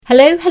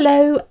Hello,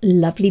 hello,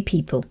 lovely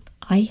people.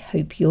 I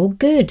hope you're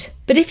good.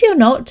 But if you're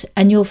not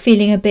and you're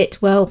feeling a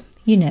bit, well,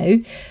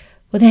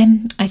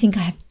 then I think I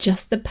have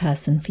just the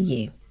person for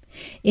you.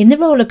 In the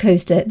roller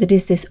coaster that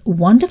is this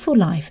wonderful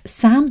life,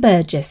 Sam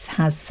Burgess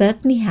has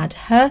certainly had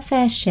her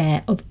fair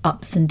share of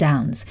ups and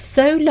downs.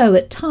 So low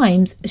at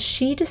times,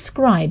 she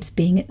describes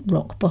being at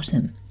rock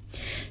bottom.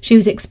 She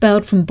was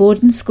expelled from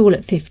boarding school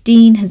at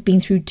 15, has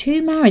been through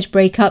 2 marriage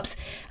breakups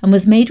and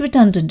was made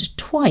redundant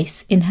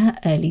twice in her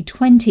early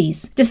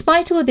 20s.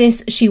 Despite all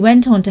this, she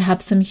went on to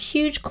have some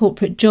huge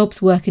corporate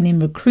jobs working in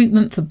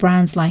recruitment for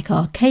brands like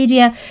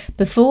Arcadia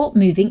before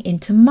moving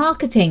into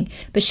marketing.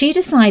 But she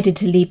decided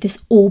to leave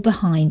this all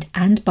behind,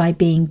 and by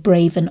being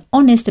brave and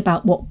honest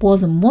about what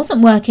was and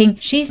wasn't working,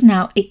 she's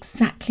now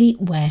exactly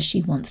where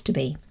she wants to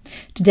be.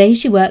 Today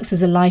she works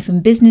as a life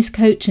and business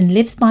coach and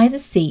lives by the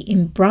sea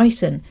in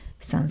Brighton.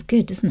 Sounds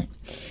good, doesn't it?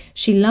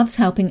 She loves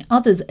helping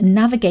others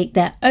navigate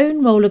their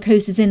own roller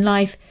coasters in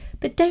life,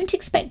 but don't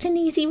expect an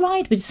easy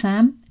ride with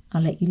Sam.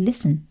 I'll let you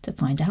listen to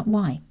find out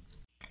why.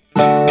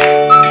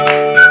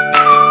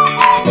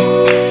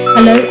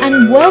 Hello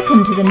and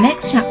welcome to the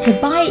next chapter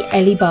by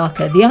Ellie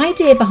Barker. The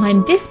idea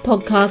behind this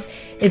podcast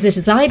is that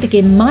as I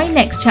begin my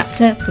next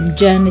chapter, from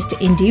journalist to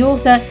indie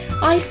author,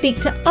 I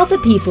speak to other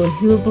people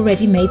who have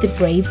already made the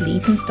brave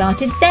leap and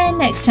started their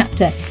next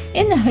chapter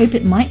in the hope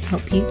it might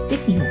help you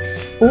with yours.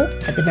 Or,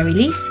 at the very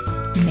least,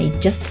 you may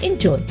just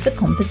enjoy the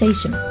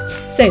conversation.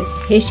 So,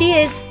 here she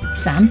is,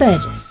 Sam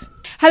Burgess.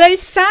 Hello,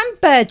 Sam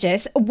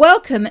Burgess.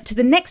 Welcome to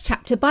the next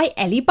chapter by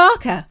Ellie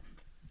Barker.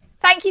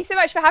 Thank you so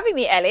much for having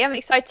me, Ellie. I'm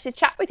excited to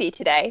chat with you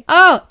today.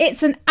 Oh,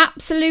 it's an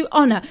absolute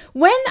honour.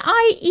 When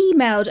I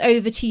emailed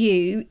over to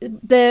you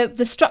the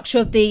structure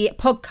of the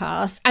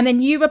podcast, and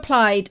then you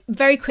replied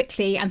very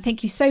quickly, and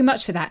thank you so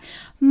much for that.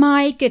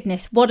 My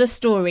goodness, what a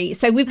story.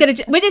 So we're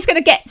just going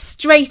to get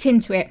straight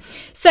into it.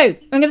 So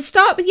I'm going to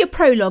start with your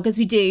prologue, as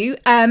we do.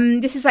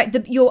 This is like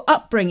your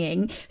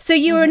upbringing. So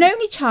you were an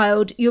only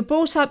child. You were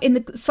brought up in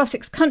the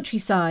Sussex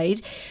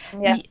countryside.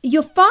 Yeah.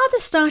 Your father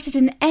started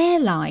an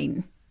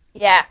airline.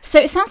 Yeah. So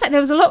it sounds like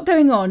there was a lot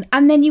going on,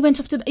 and then you went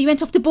off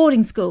to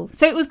boarding school.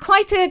 So it was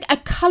quite a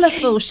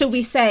colourful, shall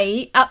we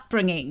say,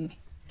 upbringing.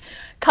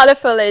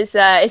 Colourful is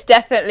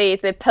definitely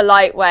the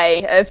polite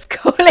way of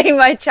calling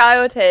my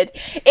childhood.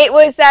 It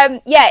was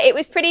it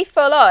was pretty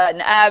full on.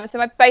 So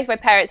both my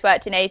parents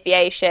worked in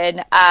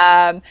aviation.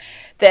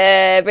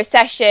 The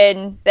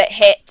recession that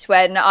hit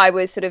when I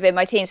was sort of in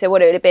my teens, so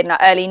what it would have been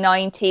like early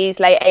 90s,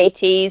 late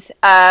 80s.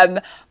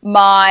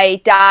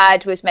 My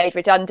dad was made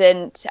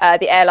redundant.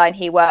 The airline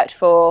he worked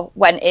for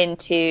went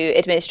into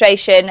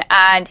administration,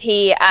 and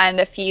he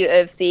and a few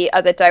of the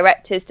other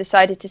directors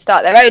decided to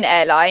start their own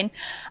airline.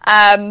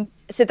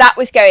 So that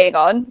was going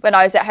on when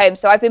I was at home.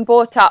 So I've been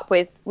brought up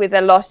with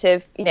a lot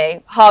of,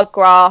 hard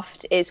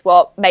graft is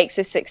what makes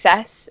a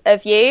success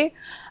of you.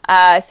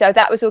 So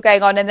that was all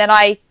going on, and then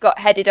I got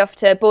headed off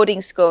to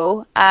boarding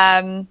school.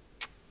 I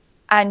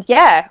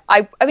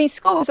mean,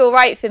 school was all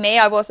right for me.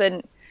 I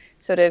wasn't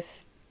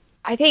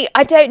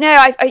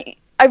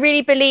I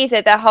really believe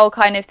that the whole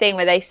kind of thing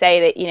where they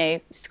say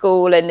that,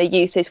 school and the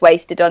youth is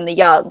wasted on the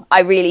young. I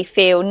really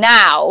feel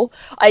now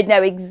I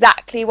know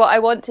exactly what I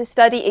want to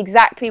study,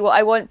 exactly what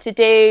I want to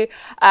do.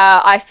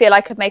 I feel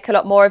I could make a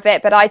lot more of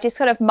it, but I just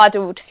kind of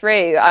muddled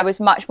through. I was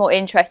much more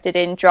interested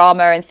in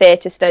drama and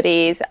theatre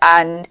studies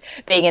and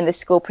being in the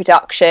school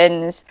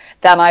productions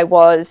than I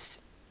was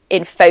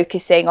in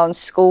focusing on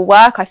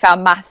schoolwork. I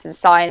found maths and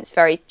science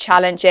very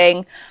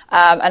challenging,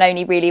 and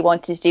only really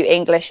wanted to do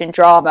English and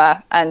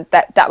drama, and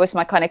that was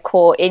my kind of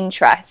core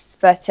interest.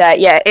 But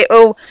it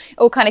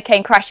all kind of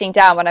came crashing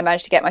down when I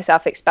managed to get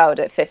myself expelled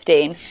at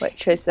 15,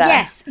 which was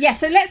yes.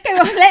 So let's go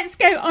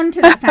on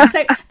to that now.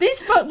 So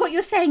this what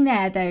you're saying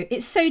there, though,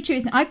 it's so true,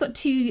 isn't it? I've got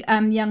 2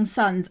 young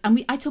sons,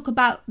 and I talk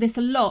about this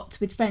a lot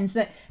with friends,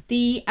 that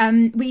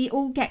we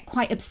all get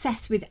quite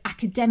obsessed with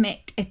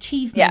academic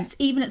achievements,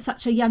 even at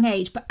such a young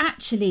age. But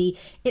actually,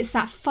 it's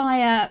that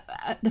fire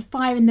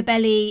in the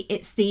belly.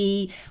 It's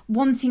the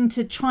wanting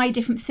to try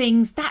different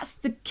things. That's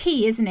the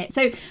key, isn't it?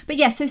 So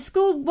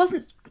school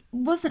wasn't.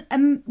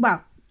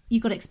 You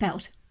got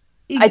expelled.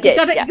 I did.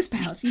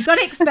 You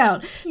got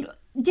expelled.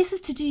 This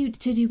was to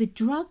do with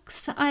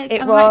drugs.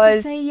 It was. Right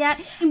to say, yeah.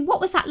 And what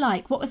was that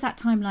like? What was that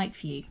time like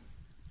for you?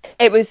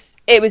 It was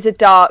a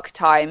dark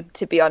time,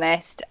 to be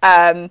honest.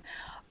 I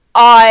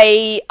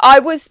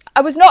was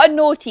not a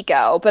naughty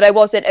girl, but I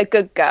wasn't a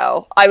good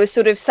girl. I was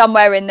sort of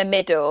somewhere in the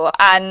middle,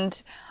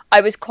 and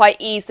I was quite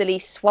easily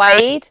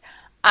swayed.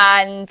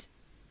 And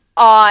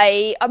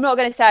I'm not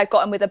going to say I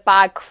got in with a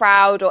bad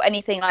crowd or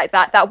anything like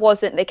that. That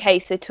wasn't the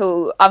case at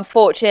all.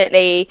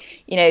 Unfortunately,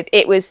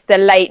 it was the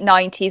late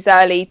 90s,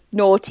 early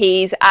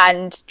noughties,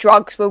 and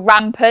drugs were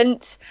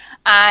rampant,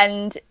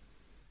 and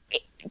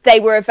they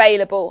were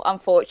available,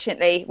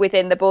 unfortunately,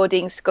 within the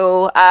boarding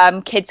school,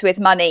 kids with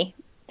money.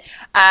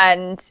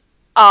 And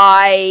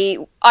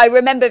I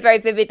remember very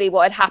vividly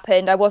what had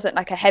happened. I wasn't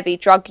like a heavy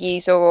drug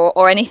user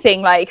or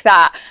anything like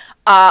that.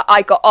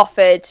 I got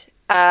offered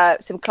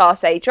some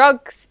Class A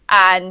drugs,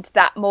 and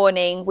that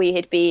morning we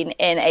had been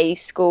in a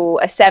school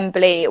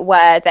assembly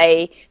where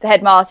the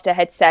headmaster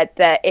had said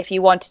that if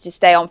you wanted to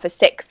stay on for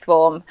sixth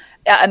form,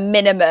 at a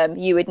minimum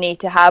you would need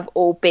to have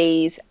all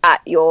Bs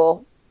at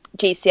your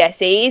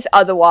GCSEs,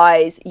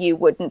 otherwise you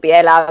wouldn't be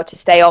allowed to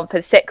stay on for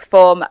the sixth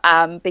form,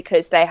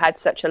 because they had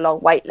such a long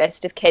wait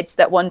list of kids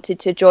that wanted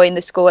to join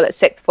the school at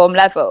sixth form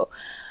level.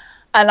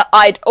 And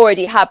I'd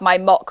already had my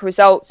mock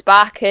results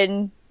back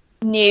and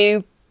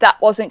knew that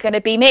wasn't going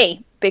to be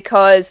me,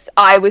 because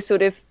I was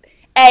sort of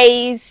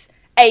A's,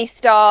 A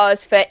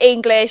stars for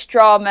English,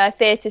 drama,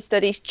 theatre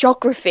studies,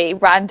 geography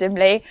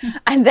randomly,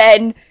 and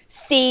then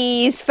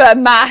C's for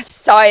maths,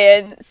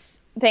 science,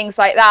 things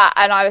like that.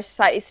 And I was just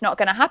like, it's not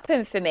going to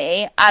happen for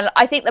me. And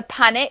I think the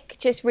panic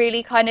just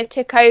really kind of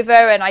took over,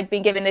 and I'd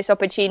been given this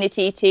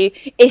opportunity to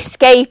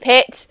escape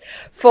it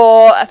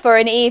for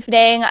an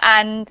evening,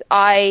 and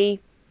I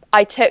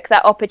took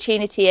that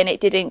opportunity, and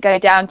it didn't go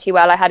down too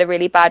well. I had a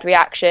really bad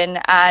reaction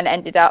and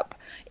ended up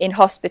in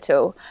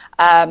hospital,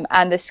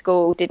 and the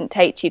school didn't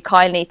take too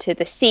kindly to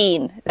the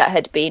scene that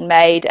had been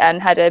made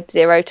and had a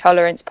zero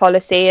tolerance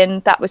policy,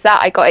 and that was that.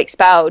 I got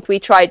expelled. We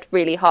tried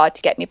really hard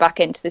to get me back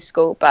into the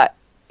school, but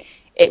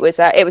it was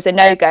a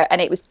no-go,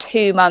 and it was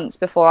 2 months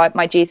before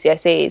my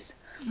GCSEs.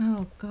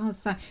 Oh God!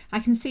 So I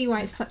can see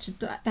why it's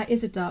that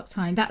is a dark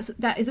time.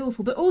 That is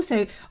awful. But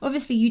also,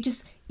 obviously,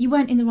 you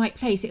weren't in the right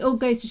place. It all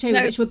goes to show,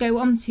 which we'll go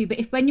on to.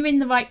 But when you're in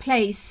the right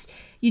place,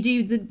 you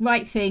do the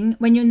right thing.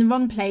 When you're in the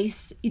wrong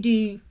place, you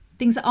do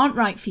things that aren't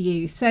right for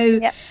you. So,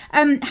 yep.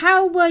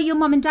 How were your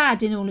mum and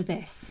dad in all of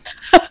this?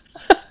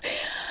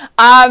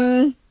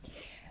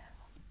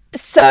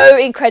 So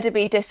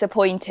incredibly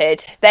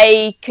disappointed.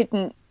 They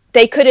couldn't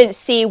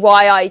see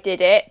why I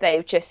did it.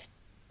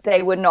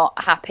 They were not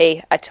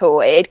happy at all.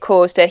 It had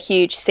caused a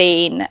huge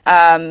scene.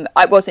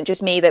 It wasn't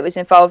just me that was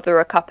involved. There were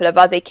a couple of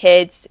other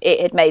kids. It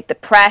had made the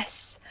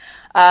press.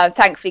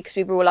 Thankfully, because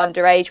we were all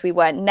underage, we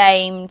weren't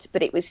named.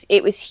 But it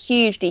was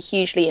hugely,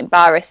 hugely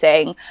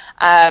embarrassing.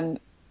 And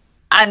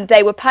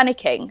they were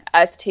panicking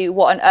as to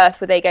what on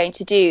earth were they going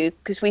to do,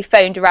 because we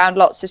phoned around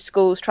lots of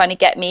schools trying to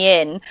get me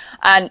in,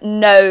 and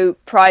no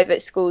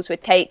private schools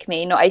would take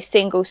me. Not a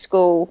single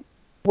school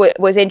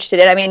was interested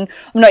in. I mean,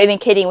 I'm not even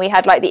kidding. We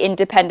had like the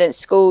independent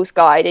schools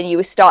guide, and you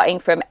were starting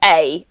from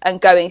A and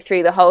going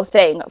through the whole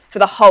thing for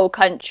the whole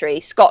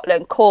country,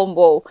 Scotland,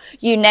 Cornwall,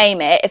 you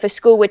name it. If a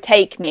school would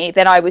take me,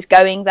 then I was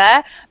going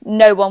there.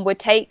 No one would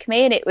take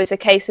me, and it was a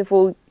case of,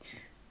 well,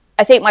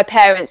 I think my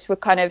parents were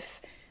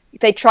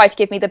they tried to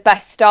give me the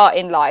best start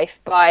in life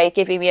by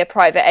giving me a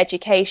private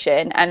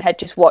education, and had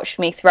just watched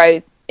me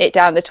throw it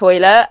down the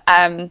toilet.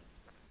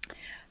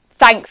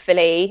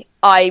 Thankfully,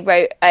 I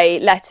wrote a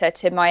letter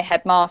to my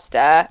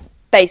headmaster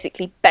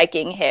basically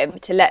begging him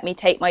to let me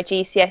take my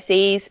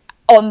GCSEs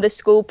on the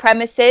school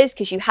premises,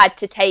 because you had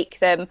to take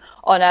them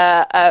on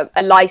a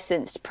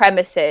licensed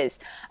premises.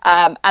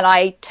 And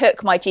I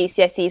took my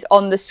GCSEs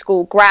on the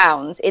school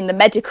grounds in the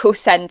medical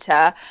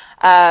centre,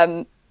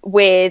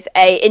 with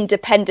a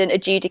independent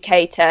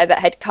adjudicator that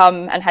had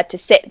come and had to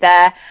sit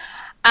there.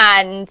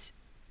 And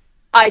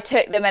I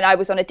took them, and I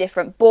was on a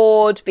different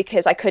board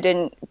because I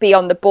couldn't be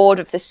on the board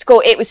of the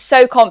school. It was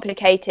so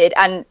complicated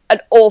and an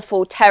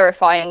awful,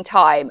 terrifying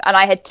time. And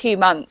I had 2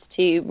 months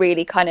to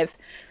really kind of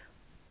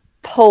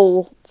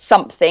pull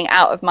something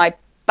out of my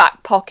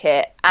back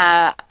pocket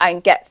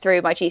and get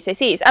through my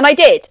GCSEs. And I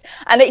did.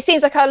 And it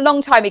seems like a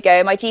long time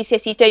ago. My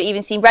GCSEs don't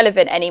even seem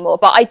relevant anymore.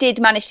 But I did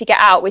manage to get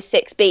out with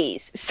 6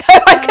 Bs. So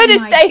I could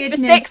have stayed for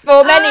sixth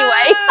form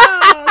anyway.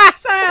 Oh,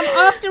 Sam,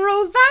 after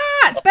all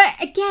that.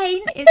 But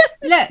again,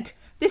 look.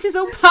 This is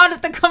all part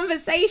of the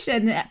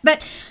conversation.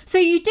 But so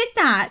you did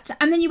that,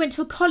 and then you went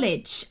to a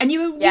college, and you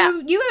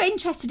were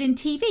interested in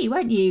TV,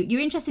 weren't you? You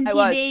were interested in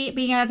TV,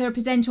 being either a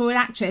presenter or an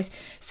actress.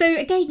 So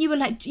again, you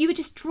were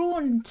just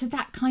drawn to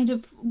that kind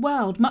of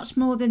world much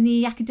more than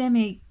the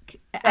academic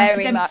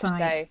much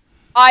side. So.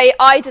 I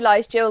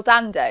idolised Jill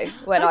Dando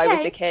when I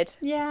was a kid.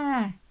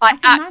 Yeah. I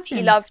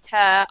absolutely loved her.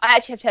 I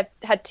actually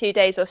had 2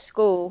 days off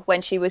school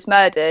when she was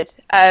murdered,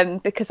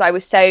 because I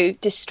was so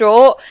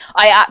distraught.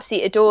 I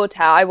absolutely adored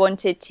her. I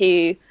wanted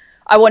to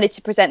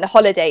present the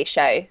holiday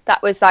show.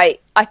 That was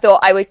like, I thought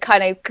I would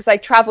because I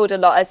travelled a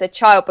lot as a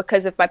child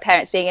because of my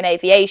parents being in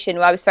aviation.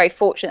 I was very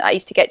fortunate. I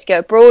used to get to go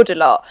abroad a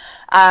lot.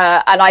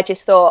 And I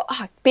just thought,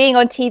 being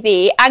on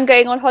TV and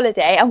going on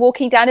holiday and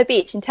walking down a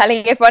beach and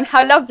telling everyone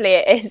how lovely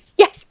it is.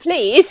 Yes,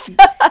 please.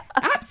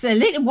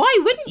 Absolutely. Why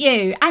wouldn't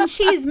you? And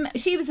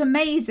she was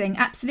amazing.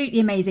 Absolutely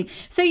amazing.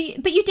 So,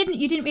 but you didn't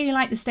really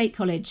like the state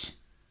college?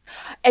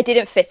 I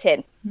didn't fit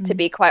in, to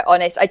be quite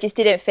honest. I just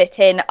didn't fit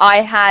in.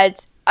 I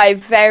had a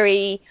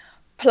very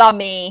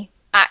plummy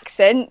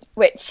accent,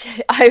 which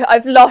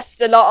I've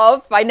lost a lot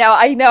of. I know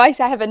I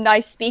have a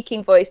nice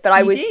speaking voice, but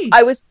I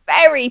was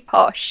very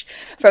posh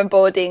from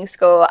boarding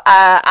school,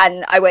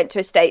 and I went to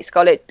a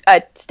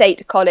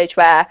state college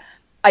where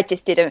I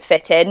just didn't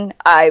fit in.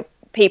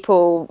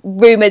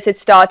 Rumours had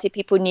started,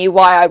 people knew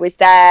why I was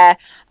there,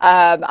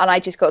 and I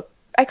just got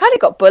kind of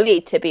got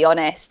bullied, to be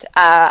honest.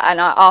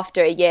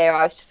 After a year,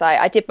 I was just like,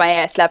 I did my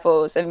AS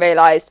levels and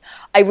realised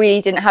I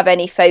really didn't have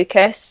any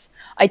focus.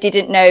 I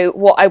didn't know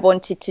what I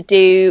wanted to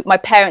do. My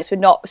parents were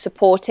not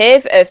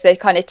supportive of the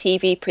kind of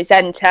TV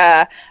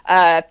presenter,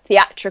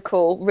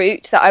 theatrical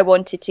route that I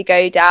wanted to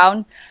go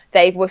down.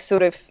 They were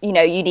sort of, you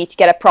need to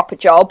get a proper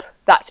job.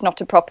 That's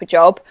not a proper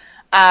job.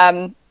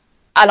 And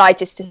I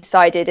just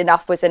decided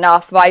enough was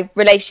enough. My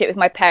relationship with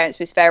my parents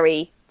was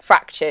very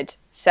fractured.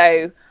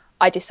 So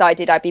I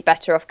decided I'd be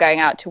better off going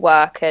out to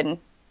work and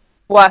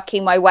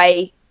working my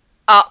way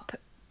up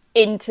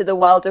into the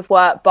world of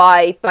work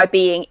by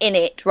being in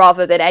it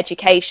rather than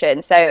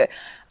education. So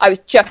I was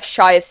just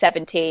shy of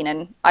 17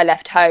 and I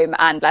left home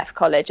and left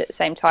college at the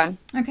same time.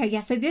 Okay, yeah,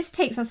 so this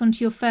takes us on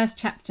to your first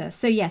chapter.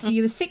 So so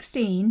you were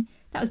 16.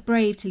 That was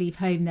brave to leave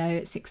home though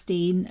at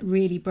 16,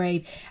 really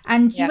brave.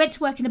 And you went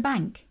to work in a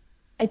bank.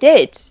 I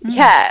did,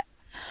 yeah.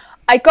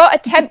 I got a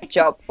temp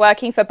job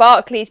working for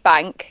Barclays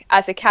Bank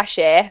as a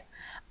cashier,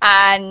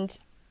 and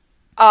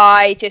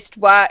I just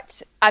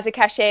worked as a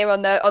cashier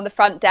on the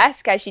front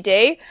desk, as you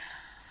do.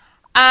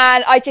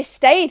 And I just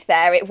stayed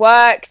there. It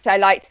worked. I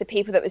liked the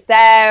people that was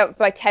there.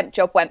 My temp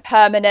job went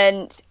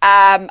permanent.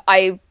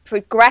 I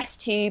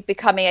progressed to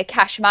becoming a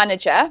cash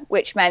manager,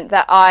 which meant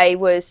that I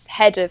was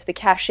head of the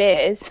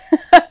cashiers.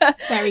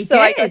 Very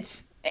good.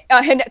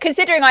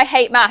 Considering I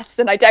hate maths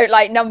and I don't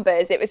like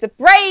numbers, it was a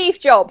brave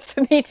job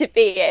for me to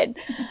be in.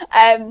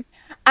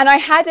 And I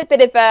had a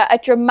bit of a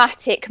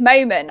dramatic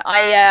moment.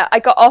 I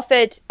got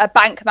offered a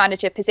bank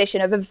manager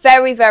position of a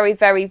very, very,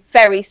 very,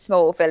 very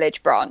small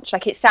village branch.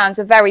 Like, it sounds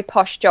a very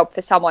posh job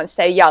for someone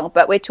so young,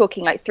 but we're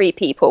talking like 3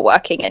 people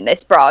working in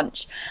this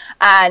branch.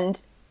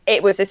 And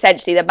it was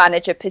essentially the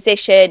manager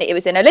position. It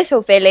was in a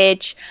little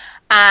village,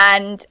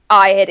 and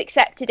I had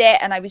accepted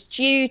it, and I was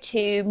due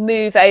to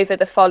move over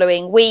the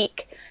following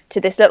week to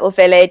this little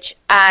village,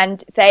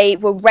 and they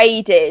were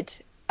raided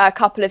a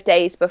couple of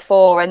days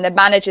before, and the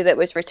manager that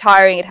was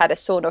retiring had a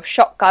sawn-off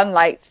shotgun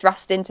like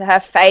thrust into her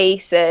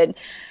face, and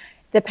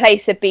the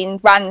place had been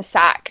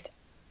ransacked.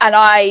 And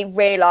I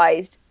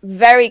realised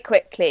very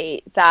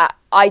quickly that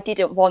I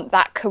didn't want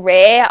that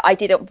career. I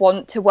didn't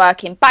want to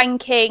work in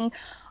banking.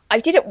 I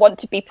didn't want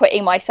to be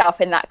putting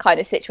myself in that kind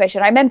of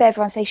situation. I remember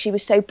everyone saying she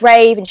was so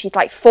brave and she'd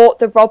like fought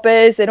the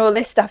robbers and all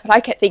this stuff, and I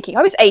kept thinking,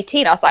 I was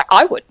 18, I was like,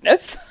 I wouldn't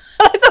have.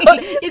 I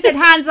thought, you said,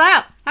 hands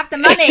up, have the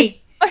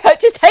money.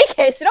 Just take it,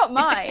 it's not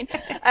mine.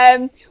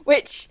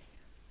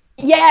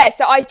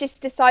 So I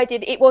just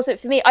decided it wasn't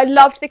for me. I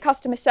loved the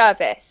customer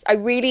service. I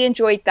really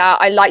enjoyed that.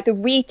 I liked the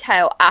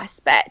retail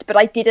aspect, but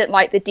I didn't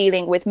like the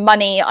dealing with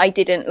money. I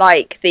didn't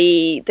like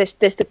the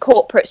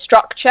corporate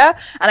structure,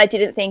 and I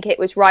didn't think it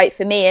was right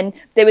for me. And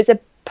there was a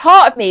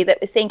part of me that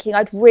was thinking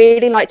I'd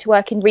really like to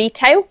work in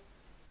retail,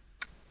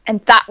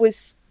 and that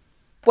was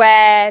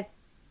where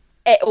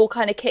it all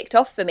kind of kicked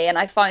off for me, and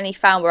I finally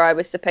found where I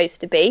was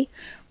supposed to be,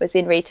 was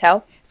in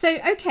retail. So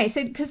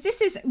because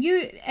this is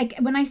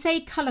when I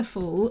say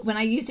colourful, when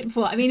I used it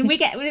before, I mean we're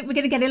going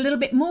to get a little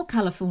bit more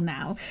colourful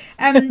now,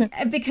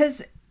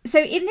 because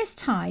so in this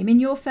time, in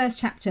your first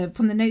chapter,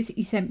 from the notes that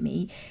you sent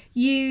me,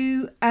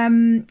 you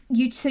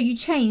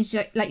changed,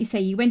 like you say,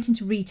 you went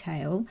into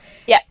retail.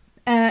 Yeah.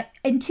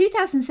 In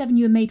 2007,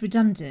 you were made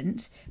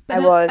redundant, but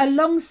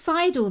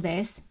alongside all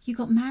this, you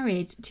got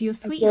married to your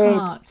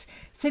sweetheart.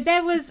 So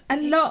there was a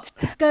lot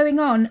going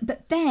on,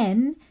 but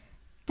then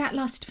that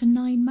lasted for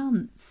 9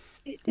 months.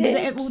 It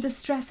did. With all the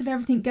stress of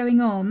everything going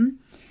on.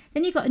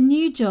 Then you got a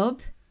new job.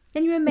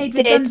 Then you were made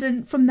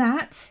redundant from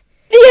that.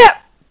 Yeah.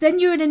 Then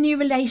you were in a new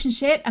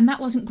relationship, and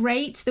that wasn't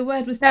great. The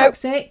word was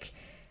toxic.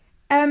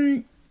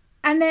 And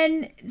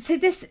then, so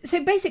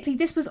basically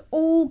this was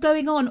all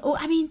going on.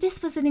 I mean,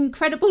 this was an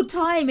incredible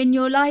time in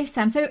your life,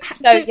 Sam. So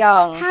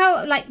young.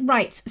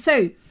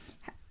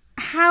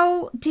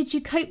 How did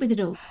you cope with it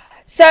all?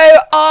 So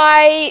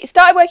I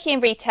started working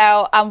in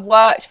retail and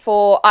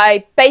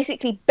I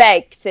basically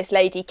begged this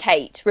lady,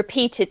 Kate,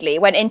 repeatedly,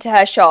 went into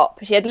her shop.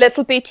 She had a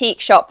little boutique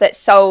shop that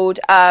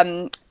sold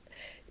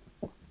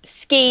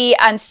ski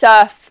and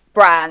surf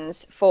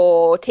brands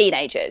for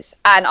teenagers,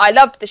 and I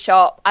loved the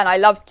shop and I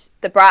loved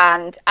the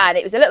brand, and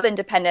it was a little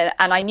independent,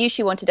 and I knew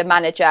she wanted a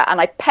manager,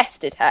 and I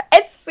pestered her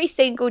every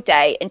single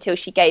day until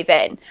she gave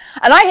in.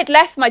 And I had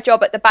left my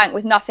job at the bank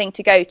with nothing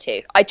to go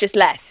to. I just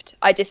left.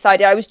 I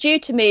decided I was due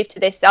to move to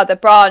this other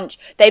branch.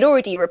 They'd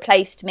already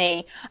replaced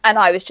me, and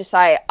I was just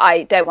like,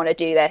 I don't want to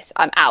do this,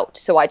 I'm out.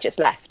 So I just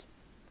left.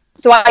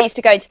 So I used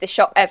to go into the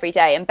shop every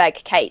day and beg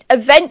Kate.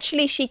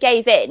 Eventually she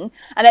gave in,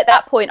 and at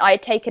that point I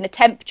had taken a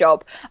temp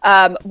job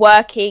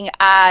working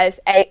as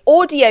an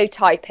audio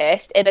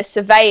typist in a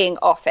surveying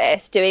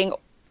office, doing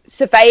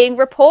surveying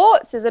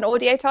reports as an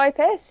audio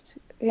typist.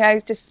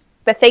 Just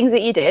the things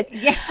that you did.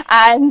 Yeah,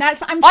 and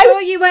I'm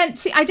sure you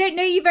weren't. I don't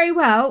know you very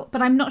well,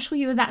 but I'm not sure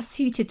you were that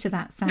suited to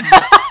that, Sam.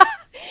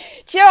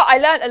 Do you know what? I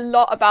learned a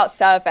lot about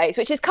surveys,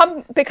 which has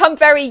become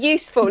very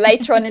useful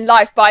later on in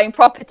life buying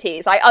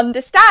properties. I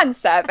understand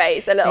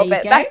surveys a little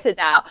bit better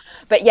now.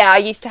 But yeah, I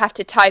used to have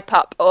to type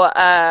up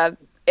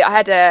I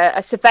had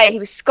a surveyor. He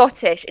was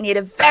Scottish, and he had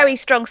a very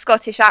strong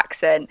Scottish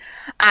accent,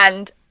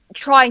 and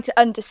trying to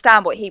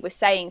understand what he was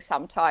saying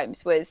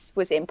sometimes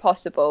was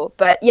impossible.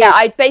 But yeah,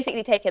 I'd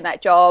basically taken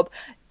that job.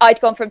 I'd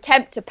gone from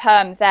temp to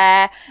perm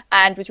there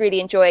and was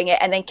really enjoying it.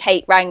 And then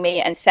Kate rang me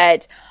and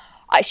said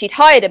she'd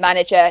hired a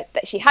manager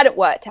that she hadn't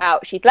worked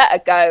out. She'd let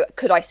her go.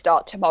 Could I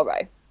start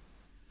tomorrow?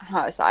 And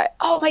I was like,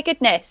 oh my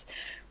goodness,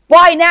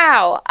 why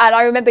now? And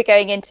I remember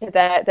going into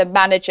the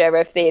manager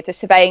of the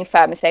surveying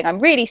firm and saying, I'm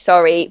really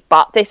sorry,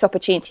 but this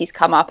opportunity's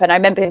come up. And I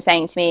remember him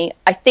saying to me,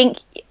 I think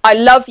I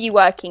love you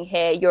working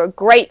here. You're a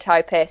great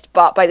typist,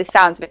 but by the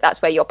sounds of it,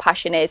 that's where your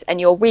passion is. And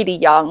you're really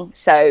young.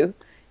 So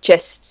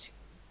just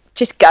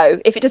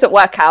go. If it doesn't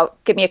work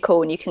out, give me a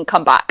call and you can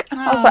come back. Oh,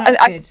 I was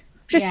like,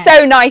 just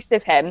so nice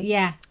of him.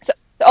 Yeah. So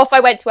off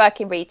I went to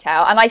work in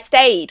retail, and I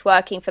stayed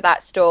working for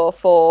that store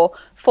for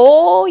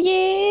 4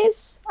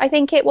 years, I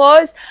think it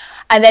was.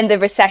 And then the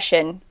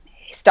recession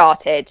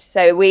started.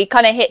 So we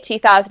kind of hit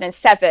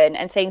 2007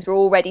 and things were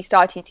already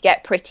starting to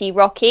get pretty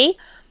rocky.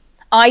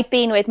 I'd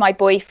been with my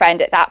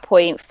boyfriend at that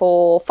point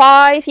for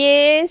 5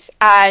 years,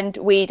 and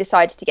we'd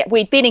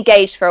been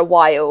engaged for a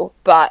while,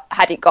 but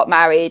hadn't got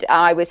married.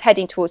 I was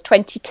heading towards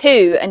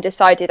 22 and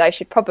decided I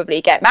should probably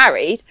get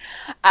married.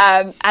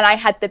 And I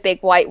had the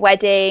big white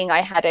wedding. I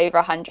had over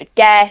 100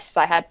 guests.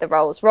 I had the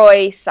Rolls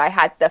Royce. I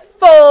had the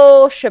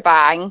full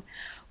shebang.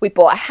 We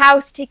bought a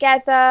house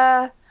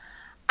together,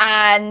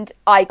 and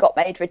I got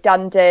made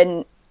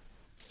redundant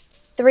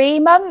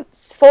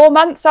 4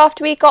 months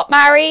after we got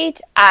married,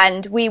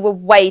 and we were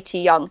way too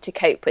young to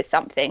cope with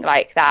something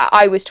like that.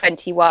 I was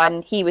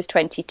 21, he was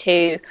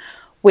 22.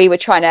 We were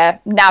trying to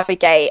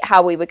navigate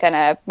how we were going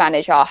to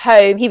manage our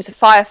home. He was a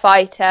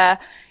firefighter.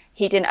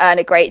 He didn't earn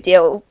a great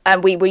deal,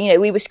 and we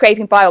were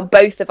scraping by on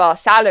both of our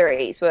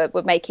salaries. We're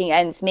making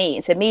ends meet,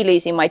 and so me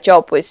losing my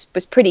job was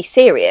pretty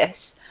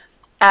serious.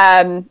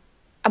 And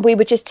we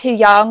were just too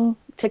young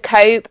to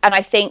cope. And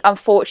I think,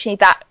 unfortunately,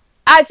 that,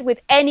 as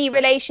with any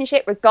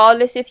relationship,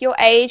 regardless of your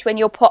age, when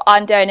you're put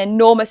under an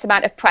enormous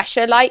amount of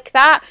pressure like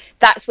that,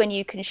 that's when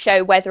you can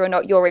show whether or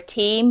not you're a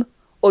team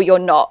or you're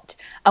not.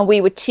 And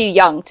we were too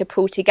young to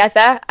pull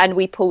together, and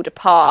we pulled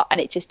apart, and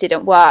it just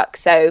didn't work.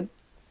 So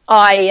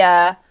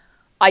I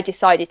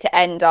decided to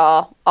end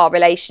our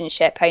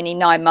relationship only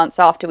 9 months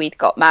after we'd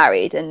got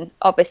married. And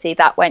obviously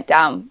that went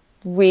down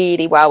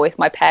really well with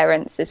my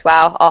parents as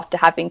well, after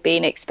having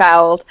been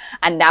expelled,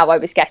 and now I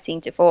was getting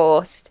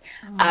divorced.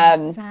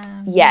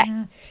 Sam,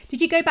 yeah.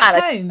 Did you go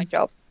back home? My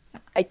job.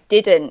 I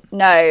didn't.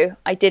 No,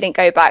 I didn't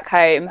go back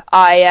home.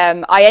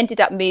 I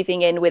ended up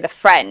moving in with a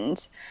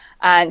friend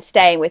and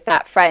staying with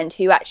that friend,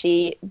 who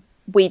actually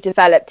we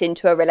developed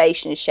into a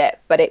relationship,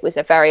 but it was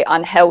a very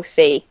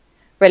unhealthy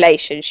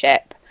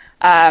relationship.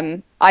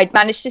 I'd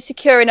managed to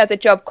secure another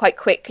job quite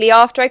quickly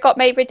after I got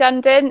made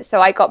redundant. So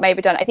I got made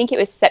redundant, I think it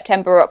was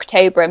September or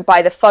October, and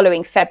by the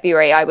following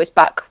February I was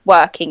back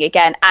working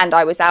again, and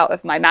I was out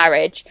of my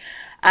marriage.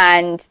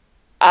 And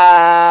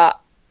I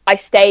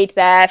stayed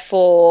there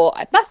for,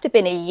 it must have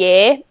been a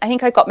year. I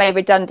think I got made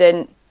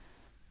redundant,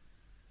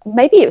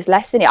 maybe it was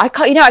less than it. I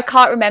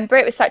can't remember.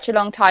 It was such a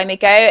long time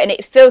ago, and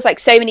it feels like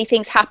so many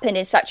things happened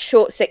in such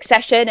short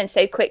succession and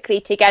so quickly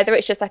together.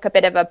 It's just like a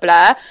bit of a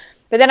blur.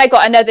 But then I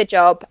got another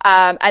job,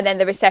 and then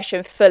the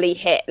recession fully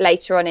hit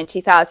later on in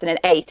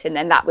 2008, and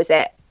then that was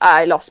it.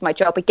 I lost my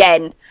job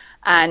again,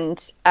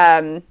 and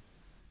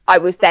I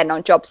was then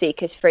on job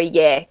seekers for a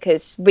year,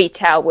 because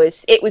retail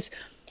was.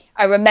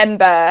 I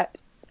remember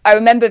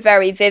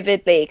very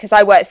vividly, because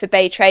I worked for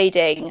Bay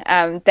Trading.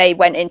 They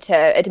went into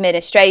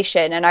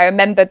administration, and I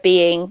remember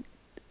being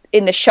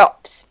in the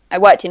shops. I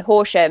worked in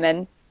Horsham,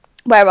 and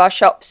where our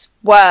shops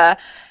were,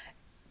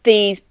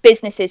 these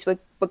businesses were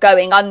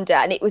going under,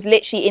 and it was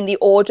literally in the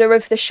order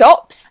of the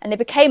shops. And it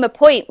became a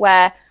point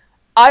where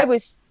I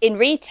was in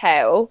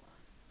retail,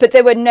 but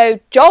there were no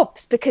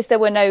jobs because there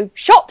were no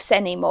shops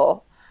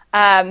anymore,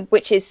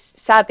 which is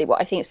sadly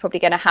what I think is probably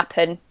going to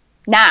happen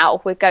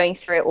now. We're going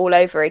through it all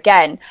over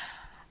again.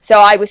 So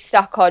I was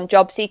stuck on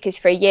job seekers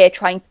for a year,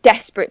 trying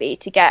desperately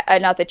to get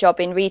another job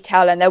in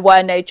retail, and there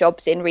were no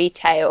jobs in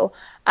retail.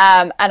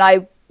 And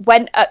I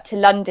went up to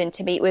London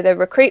to meet with a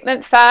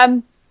recruitment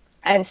firm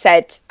and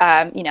said,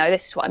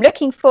 this is what I'm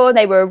looking for.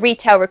 They were a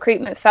retail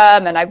recruitment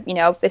firm, and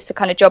this is the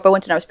kind of job I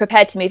wanted. And I was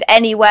prepared to move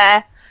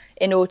anywhere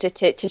in order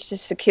to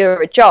secure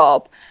a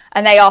job.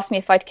 And they asked me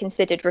if I'd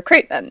considered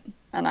recruitment.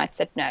 And I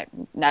said,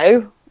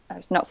 no,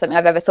 it's not something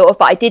I've ever thought of,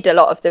 but I did a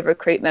lot of the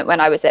recruitment when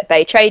I was at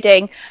Bay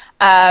Trading.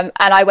 And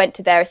I went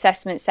to their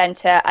assessment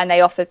centre, and they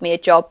offered me a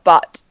job,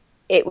 but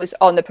it was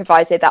on the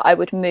proviso that I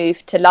would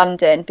move to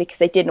London, because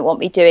they didn't want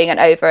me doing an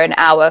over an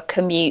hour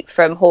commute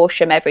from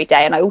Horsham every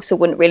day. And I also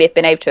wouldn't really have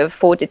been able to have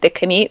afforded the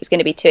commute. It was going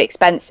to be too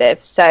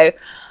expensive. So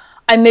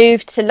I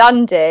moved to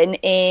London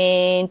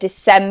in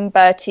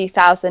December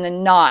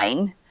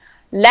 2009,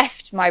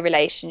 left my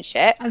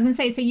relationship. I was going to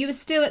say, so you were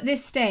still at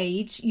this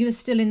stage, you were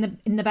still in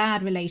the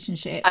bad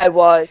relationship. I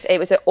was. It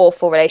was an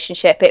awful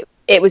relationship.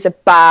 it was a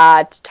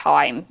bad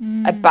time.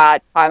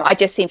 I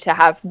just seemed to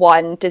have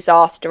one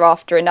disaster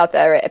after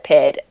another, it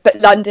appeared. But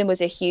London was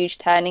a huge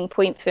turning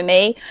point for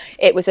me.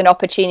 It was an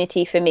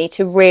opportunity for me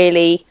to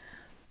really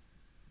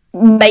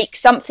make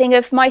something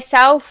of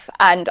myself,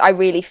 and I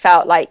really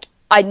felt like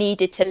I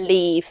needed to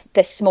leave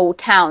the small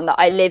town that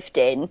I lived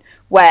in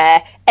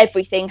where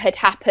everything had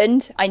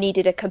happened. I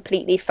needed a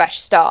completely fresh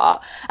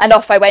start, and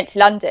off I went to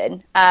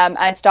London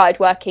and started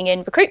working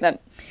in recruitment.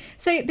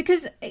 So,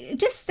 because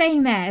just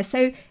staying there,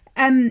 so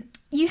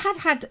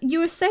you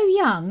were so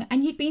young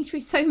and you'd been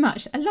through so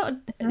much. A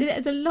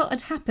lot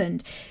had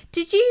happened.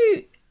 Did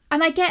you?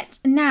 And I get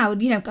now,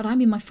 God,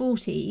 I'm in my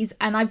 40s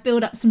and I've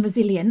built up some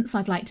resilience,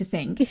 I'd like to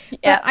think.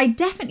 Yeah. But I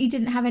definitely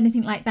didn't have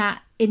anything like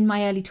that in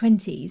my early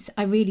 20s.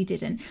 I really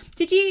didn't.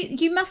 Did you?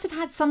 You must have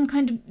had some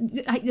kind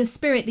of, like, the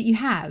spirit that you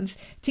have.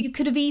 You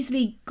could have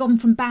easily gone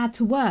from bad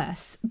to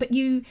worse, but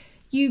you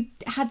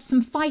had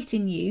some fight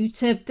in you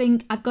to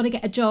think, I've got to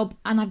get a job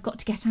and I've got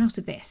to get out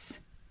of this.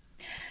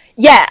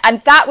 Yeah,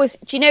 and that was,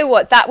 do you know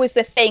what? That was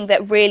the thing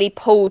that really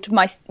pulled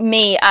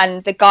me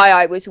and the guy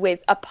I was with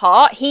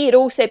apart. He had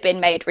also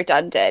been made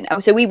redundant.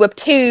 And so we were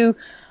two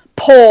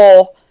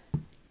poor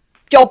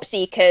job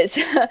seekers,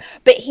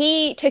 but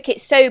he took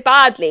it so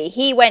badly.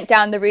 He went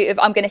down the route of,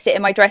 I'm going to sit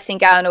in my dressing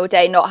gown all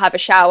day, not have a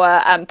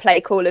shower and play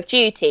Call of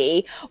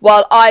Duty,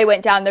 while I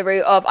went down the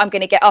route of, I'm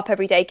going to get up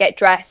every day, get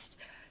dressed,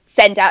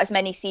 send out as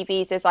many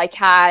CVs as I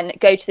can,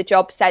 go to the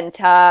job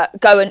centre,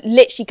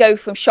 literally go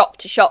from shop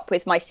to shop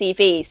with my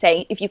CV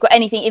saying, if you've got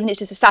anything, even if it's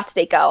just a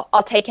Saturday girl,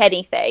 I'll take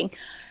anything.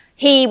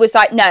 He was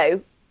like,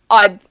 no,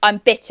 I'm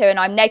bitter and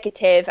I'm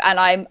negative and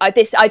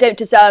I don't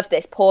deserve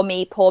this. Poor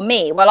me, poor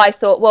me. Well, I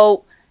thought,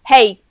 well,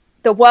 hey,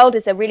 the world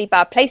is a really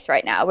bad place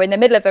right now. We're in the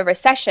middle of a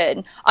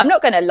recession. I'm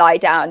not going to lie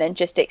down and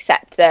just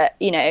accept that,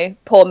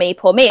 poor me,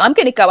 poor me. I'm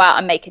going to go out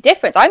and make a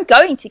difference. I'm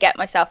going to get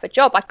myself a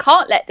job. I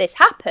can't let this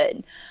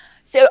happen.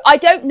 So I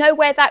don't know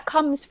where that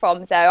comes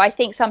from, though. I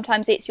think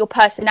sometimes it's your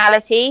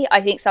personality.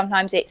 I think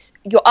sometimes it's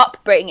your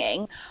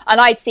upbringing. And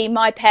I'd seen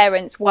my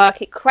parents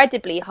work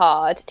incredibly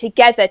hard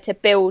together to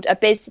build a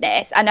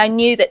business. And I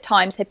knew that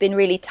times had been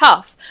really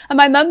tough. And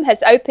my mum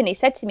has openly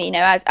said to me,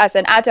 as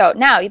an adult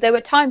now, there were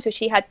times where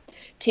she had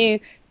to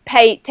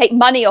take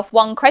money off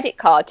one credit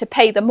card to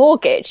pay the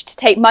mortgage, to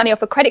take money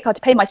off a credit card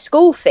to pay my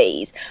school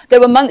fees. There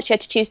were months she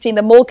had to choose between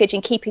the mortgage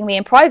and keeping me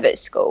in private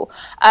school.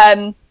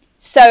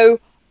 So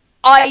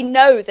I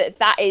know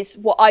that is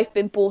what I've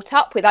been brought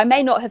up with. I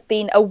may not have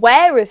been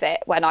aware of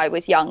it when I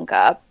was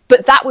younger,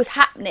 but that was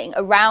happening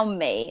around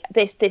me,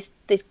 this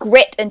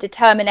grit and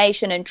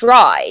determination and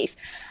drive.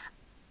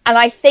 And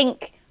I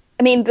think,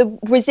 the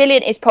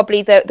resilient is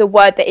probably the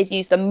word that is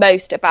used the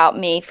most about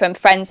me from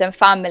friends and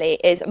family,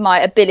 is my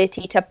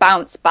ability to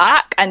bounce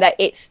back, and that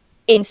it's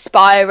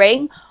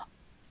inspiring.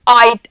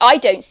 I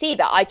don't see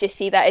that. I just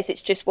see that as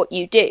it's just what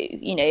you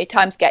do.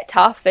 Times get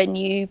tough and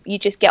you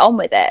just get on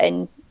with it.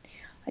 And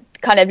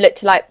kind of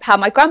looked like how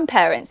my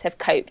grandparents have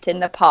coped in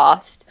the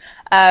past.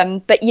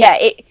 But yeah,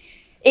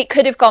 it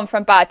could have gone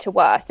from bad to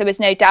worse. There was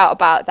no doubt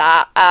about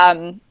that.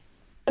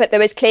 But there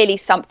was clearly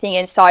something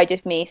inside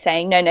of me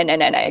saying, no.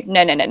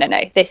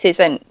 This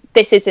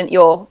isn't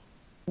your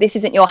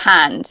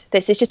hand.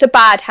 This is just a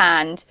bad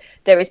hand.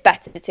 There is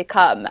better to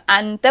come.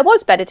 And there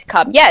was better to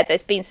come. Yeah,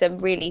 there's been some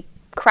really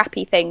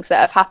crappy things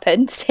that have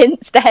happened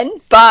since then.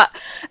 But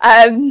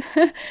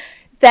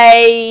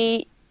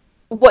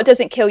what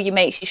doesn't kill you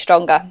makes you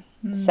stronger.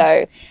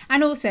 So,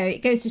 and also it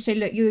goes to show,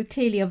 look, you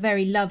clearly are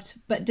very loved,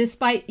 but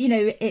despite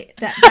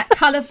that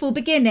colourful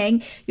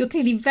beginning, you're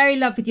clearly very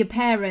loved with your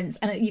parents,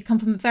 and you come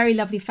from a very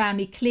lovely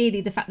family. Clearly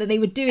the fact that they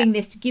were doing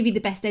this to give you the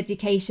best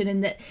education,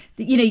 and that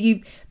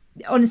you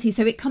honestly,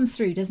 so it comes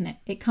through, doesn't it?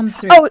 It comes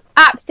through. Oh,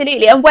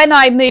 absolutely. And when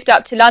I moved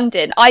up to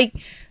London, I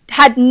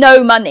had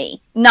no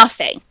money,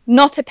 nothing,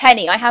 not a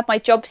penny. I had my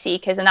job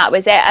seekers and that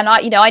was it. And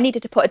I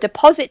needed to put a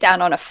deposit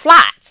down on a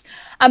flat.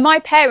 And my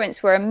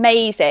parents were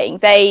amazing.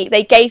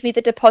 They gave me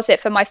the deposit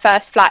for my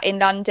first flat in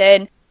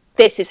London.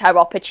 This is her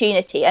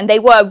opportunity. And they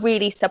were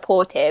really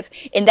supportive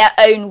in their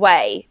own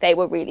way. They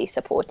were really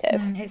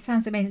supportive. It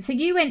sounds amazing. So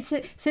you went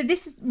to, so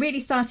this really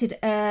started,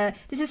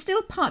 this is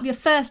still part of your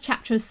first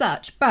chapter as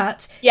such,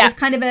 but it's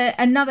kind of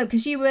another,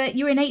 because you were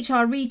in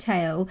HR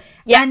retail,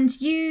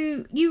 and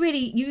you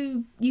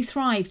really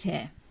thrived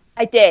here.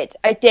 I did.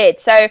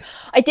 So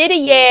I did a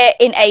year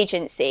in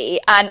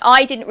agency, and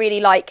I didn't really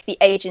like the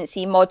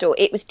agency model.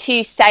 It was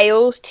too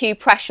sales, too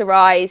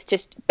pressurized,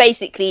 just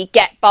basically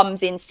get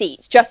bums in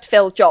seats, just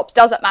fill jobs.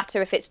 Doesn't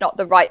matter if it's not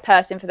the right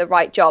person for the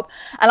right job.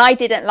 And I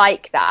didn't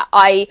like that.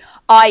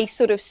 I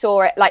sort of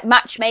saw it like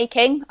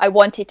matchmaking. I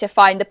wanted to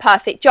find the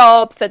perfect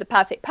job for the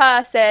perfect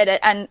person,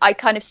 and I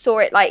kind of saw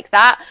it like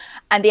that.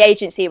 And the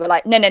agency were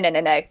like,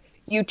 no.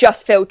 You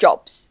just fill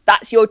jobs.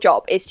 That's your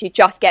job, is to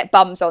just get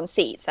bums on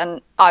seats.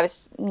 And I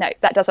was, no,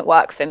 that doesn't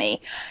work for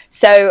me.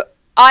 So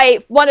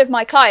one of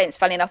my clients,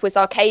 funny enough, was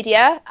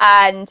Arcadia,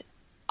 and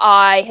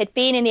I had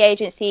been in the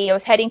agency. I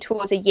was heading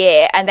towards a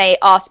year, and they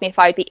asked me if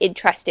I'd be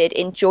interested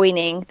in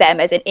joining them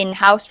as an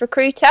in-house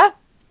recruiter.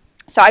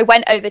 So I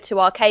went over to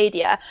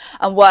Arcadia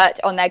and worked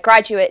on their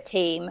graduate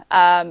team,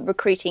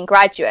 recruiting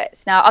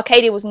graduates. Now,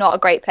 Arcadia was not a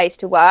great place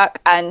to work.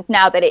 And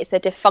now that it's a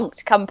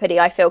defunct company,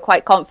 I feel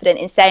quite confident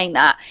in saying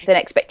that. It's an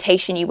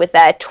expectation you were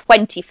there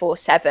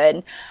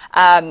 24/7.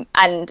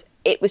 And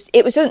it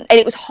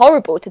was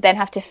horrible to then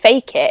have to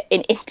fake it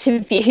in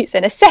interviews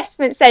and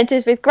assessment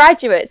centres with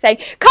graduates saying,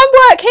 come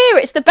work here,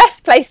 it's the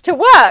best place to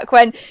work,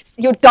 when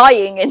you're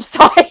dying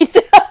inside.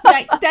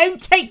 Like,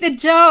 don't take the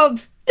job.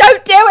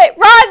 Don't do it.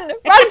 Run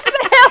for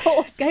the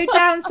hills. Go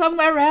down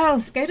somewhere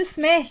else. Go to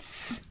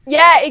Smith's.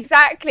 Yeah,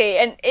 exactly.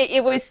 And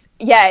it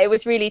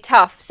was really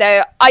tough.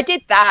 So I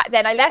did that.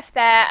 Then I left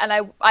there,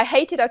 and I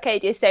hated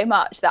Arcadia so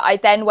much that I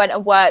then went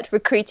and worked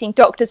recruiting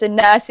doctors and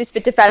nurses for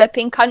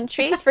developing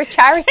countries for a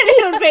charity. A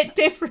little bit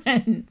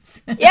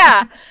different.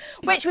 Yeah,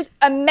 which was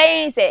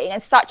amazing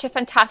and such a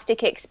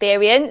fantastic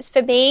experience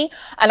for me.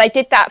 And I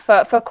did that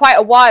for quite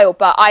a while,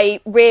 but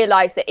I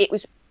realised that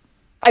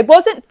I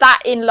wasn't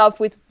that in love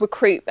with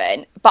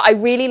recruitment, but I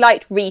really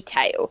liked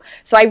retail.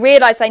 So I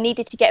realised I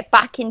needed to get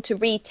back into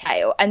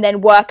retail and then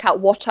work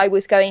out what I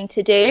was going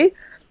to do.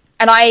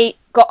 And I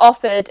got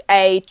offered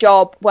a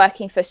job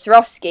working for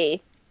Swarovski,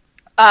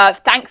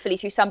 thankfully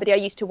through somebody I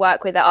used to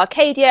work with at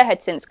Arcadia,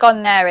 had since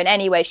gone there. And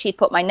anyway, she'd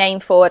put my name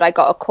forward. I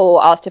got a call,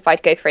 asked if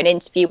I'd go for an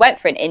interview, went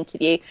for an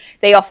interview.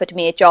 They offered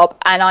me a job,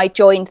 and I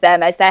joined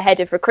them as their head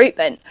of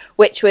recruitment,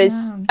 which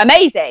was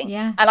amazing.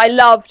 Yeah. And I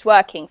loved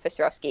working for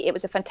Swarovski. It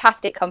was a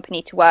fantastic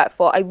company to work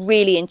for. I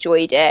really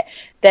enjoyed it.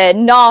 The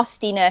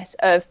nastiness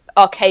of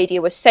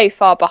Arcadia was so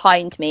far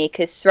behind me,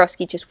 because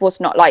Swarovski just was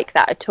not like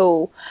that at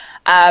all.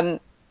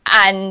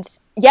 And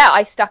yeah,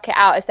 I stuck it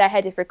out as their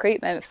head of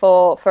recruitment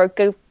for a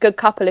good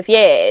couple of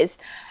years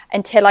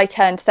until I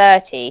turned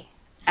 30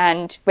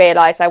 and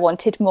realised I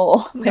wanted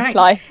more with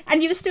life.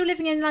 And you were still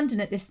living in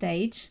London at this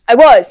stage? I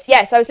was,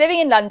 yes. I was living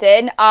in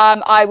London.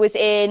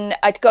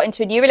 I'd got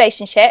into a new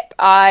relationship.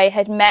 I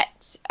had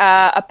met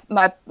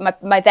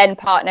my then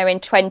partner in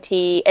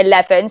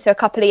 2011, so a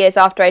couple of years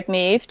after I'd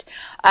moved,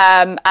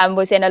 and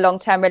was in a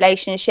long-term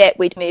relationship.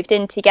 We'd moved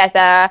in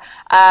together.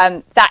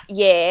 That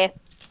year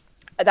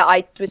that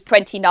I was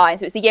 29,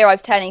 so it was the year I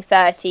was turning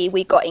 30,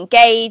 we got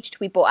engaged,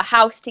 we bought a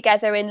house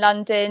together in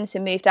London, so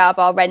moved out of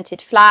our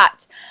rented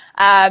flat,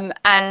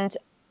 and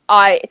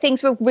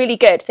things were really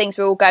good. Things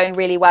were all going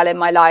really well in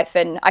my life,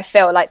 and I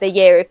felt like the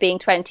year of being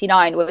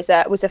 29 was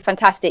a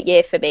fantastic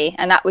year for me,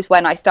 and that was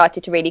when I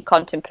started to really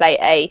contemplate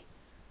a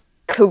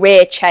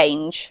career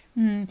change.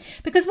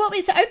 Because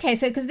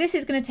because this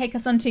is going to take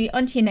us onto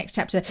your next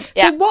chapter.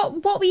 Yeah. So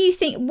what were you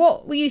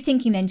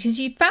thinking then? Because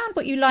you found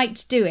what you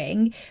liked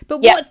doing,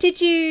 but what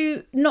did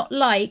you not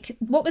like?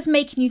 What was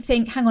making you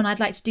think, hang on, I'd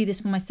like to do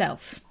this for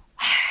myself?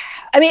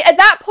 I mean, at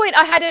that point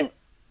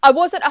I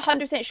wasn't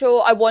 100%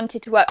 sure I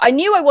wanted to work. I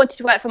knew I wanted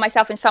to work for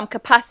myself in some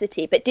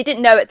capacity, but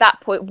didn't know at that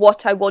point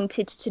what I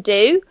wanted to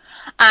do.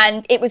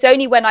 And it was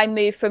only when I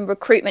moved from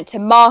recruitment to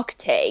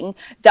marketing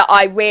that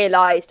I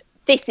realised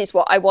this is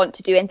what I want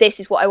to do, and this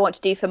is what I want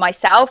to do for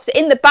myself. So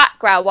in the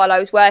background, while I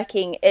was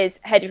working as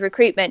head of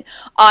recruitment,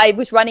 I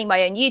was running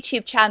my own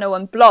YouTube channel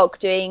and blog,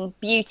 doing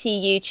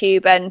beauty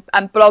YouTube and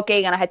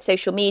blogging, and I had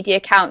social media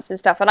accounts and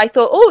stuff. And I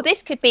thought,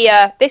 this could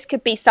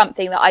be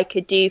something that I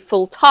could do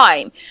full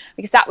time,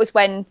 because that was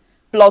when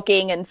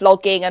blogging and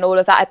vlogging and all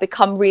of that had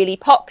become really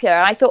popular.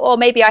 And I thought,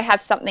 maybe I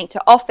have something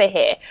to offer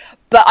here,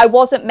 but I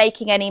wasn't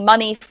making any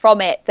money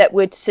from it that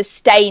would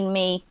sustain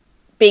me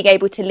being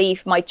able to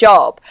leave my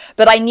job.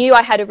 But I knew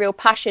I had a real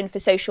passion for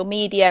social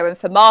media and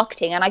for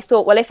marketing, and I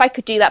thought, well, if I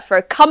could do that for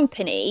a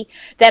company,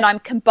 then I'm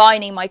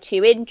combining my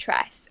two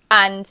interests.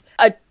 And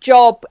a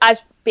job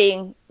as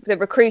being the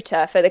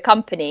recruiter for the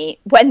company,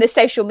 when the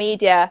social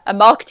media and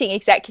marketing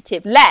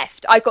executive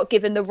left, I got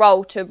given the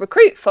role to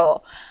recruit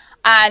for,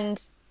 and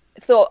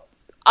thought,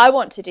 I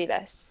want to do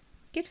this.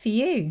 Good for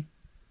you.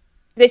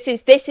 This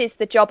is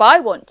the job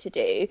I want to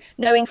do,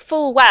 knowing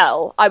full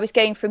well I was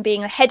going from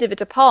being the head of a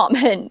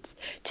department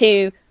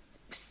to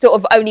sort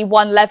of only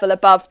one level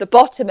above the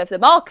bottom of the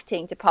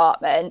marketing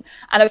department,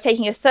 and I was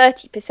taking a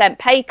 30%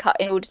 pay cut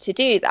in order to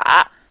do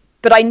that,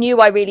 but I knew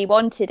I really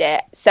wanted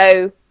it.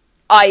 So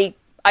I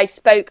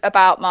spoke with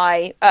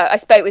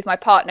my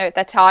partner at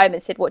that time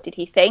and said, what did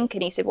he think?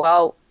 And he said,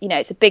 well,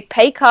 it's a big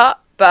pay cut,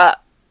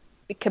 but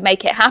we can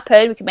make it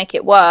happen, we can make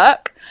it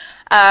work.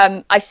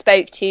 I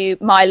spoke to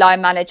my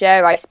line manager,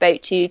 I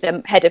spoke to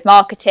the head of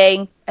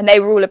marketing, and they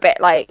were all a bit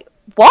like,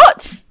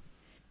 what?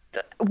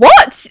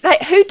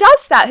 Like, who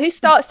does that? Who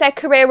starts their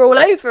career all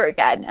over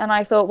again? And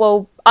I thought,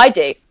 well, I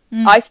do.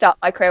 I start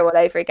my career all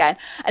over again.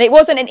 And it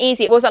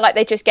wasn't like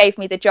they just gave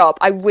me the job.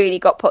 I really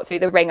got put through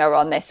the ringer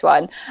on this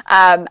one.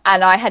 And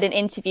I had an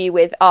interview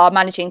with our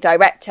managing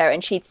director,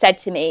 and she'd said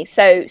to me,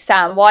 so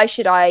Sam, why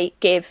should I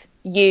give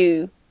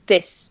you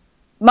this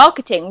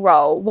marketing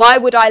role? Why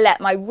would I let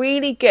my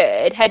really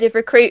good head of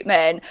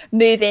recruitment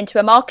move into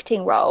a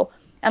marketing role?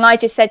 And I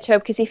just said to her,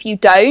 because if you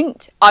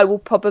don't, I will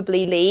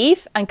probably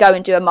leave and go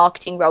and do a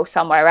marketing role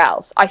somewhere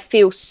else. I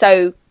feel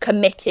so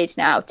committed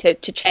now to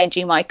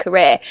changing my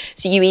career.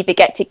 So you either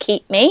get to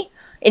keep me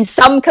in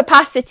some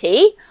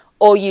capacity,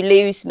 or you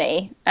lose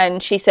me.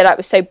 And she said I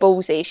was so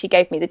ballsy, she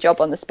gave me the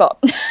job on the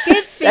spot.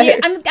 Good for you.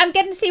 I'm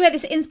getting to see where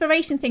this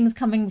inspiration thing's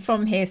coming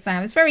from here,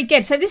 Sam. It's very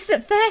good. So this is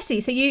at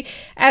 30. So you,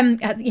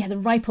 the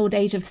ripe old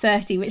age of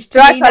 30, which to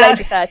me now,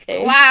 age of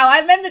 30. Wow, I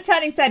remember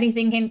turning 30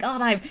 thinking,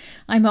 God,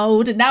 I'm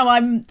old, and now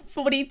I'm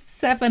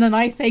 47, and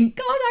I think,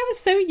 God, I was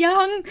so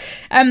young.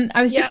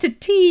 I was just a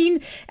teen.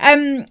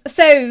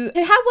 So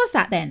how was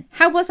that then?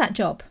 How was that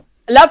job?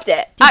 Loved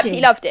it.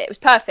 Absolutely loved it. It was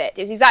perfect.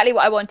 It was exactly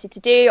what I wanted to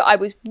do. I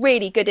was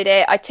really good at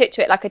it. I took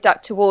to it like a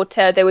duck to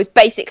water. There was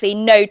basically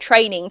no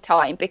training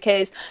time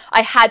because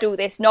I had all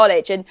this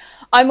knowledge. And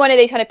I'm one of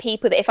those kind of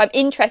people that if I'm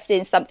interested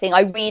in something,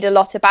 I read a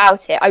lot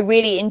about it. I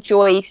really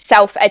enjoy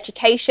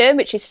self-education,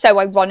 which is so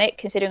ironic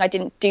considering I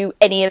didn't do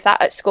any of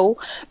that at school.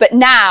 But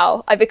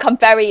now I've become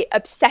very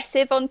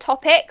obsessive on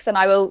topics, and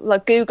I will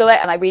Google it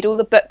and I read all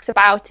the books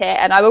about it.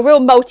 And I'm a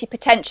real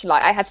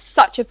multi-potentialite. I have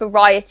such a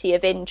variety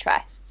of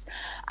interests.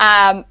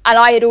 And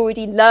I had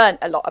already learned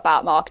a lot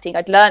about marketing.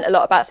 I'd learned a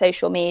lot about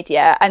social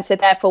media. And so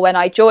therefore, when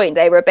I joined,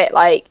 they were a bit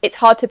like, it's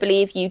hard to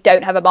believe you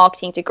don't have a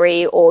marketing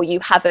degree or you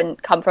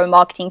haven't come from a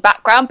marketing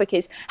background,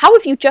 because how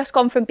have you just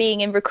gone from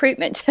being in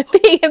recruitment to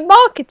being in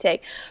marketing?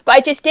 But I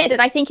just did.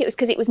 And I think it was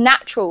because it was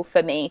natural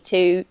for me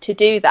to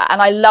do that.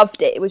 And I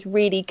loved it. It was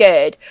really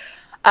good.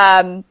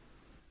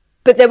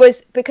 But there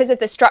was, because of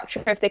the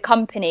structure of the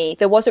company,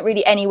 there wasn't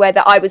really anywhere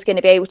that I was going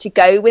to be able to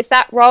go with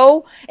that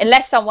role.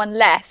 Unless someone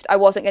left, I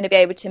wasn't going to be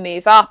able to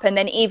move up. And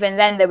then even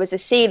then there was a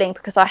ceiling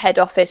because our head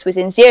office was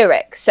in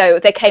Zurich. So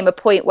there came a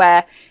point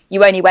where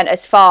you only went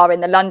as far in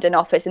the London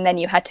office, and then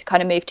you had to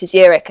kind of move to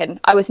Zurich. And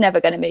I was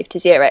never going to move to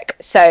Zurich.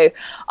 So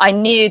I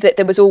knew that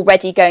there was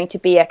already going to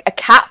be a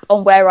cap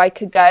on where I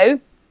could go.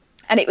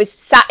 And it was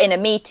sat in a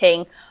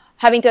meeting.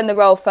 Having done the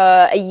role for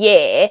a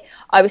year,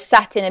 I was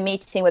sat in a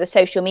meeting with a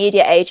social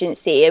media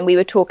agency, and we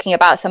were talking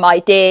about some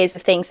ideas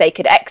of things they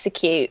could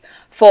execute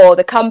for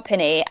the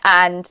company.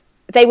 And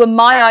they were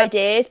my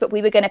ideas, but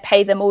we were going to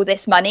pay them all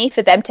this money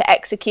for them to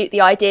execute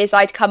the ideas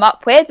I'd come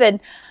up with.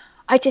 And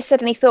I just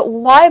suddenly thought,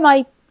 why am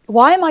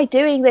I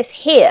doing this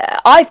here?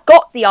 I've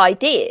got the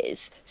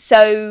ideas,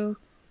 so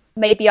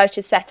maybe I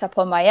should set up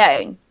on my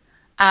own.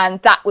 And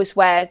that was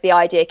where the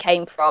idea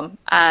came from.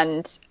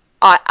 And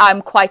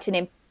I'm quite an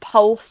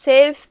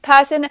impulsive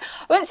person. I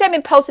wouldn't say I'm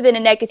impulsive in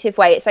a negative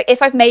way. It's like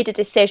if I've made a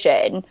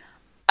decision,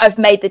 I've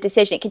made the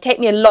decision. It can take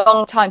me a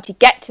long time to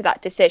get to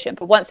that decision,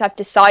 but once I've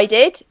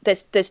decided,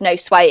 there's no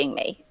swaying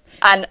me.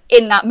 And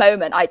in that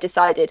moment, I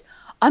decided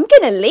I'm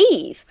going to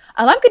leave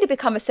and I'm going to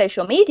become a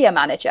social media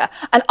manager,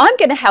 and I'm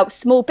going to help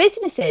small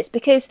businesses,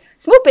 because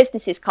small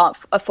businesses can't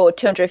afford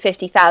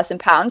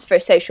 £250,000 for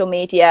a social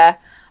media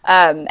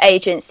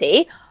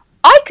agency.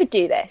 I could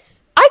do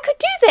this. I'm going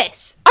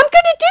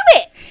to do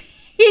it.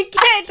 You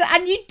did,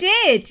 and you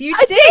did.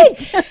 I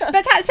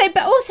did.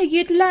 But also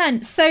you'd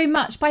learned so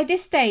much by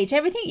this stage.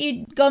 Everything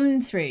you'd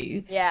gone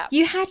through,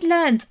 you had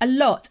learned a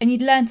lot, and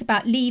you'd learned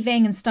about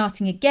leaving and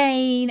starting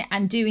again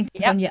and doing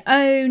things on your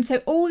own. So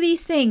all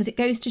these things, it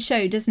goes to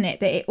show, doesn't it,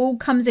 that it all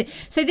comes in.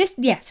 So this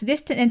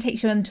then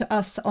takes you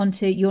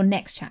onto your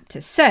next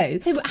chapter. So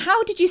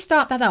how did you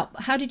start that up?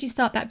 How did you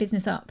start that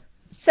business up?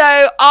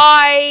 So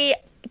I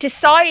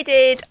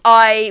decided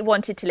I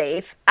wanted to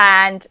leave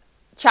and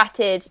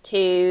chatted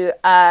to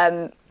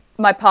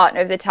my partner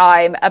of the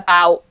time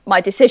about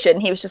my decision.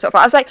 He was just sort of,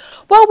 I was like,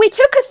 well, we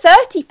took a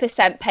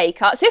 30% pay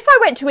cut, so if I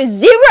went to a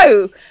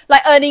zero,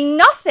 like earning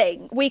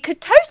nothing, we could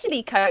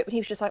totally cope. And he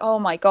was just like, oh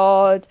my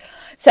God.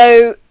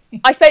 So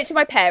I spoke to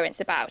my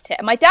parents about it,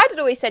 and my dad had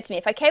always said to me,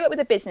 if I came up with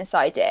a business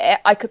idea,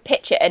 I could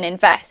pitch it and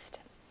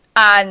invest.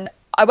 And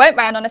I went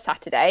round on a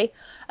Saturday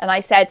and I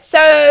said,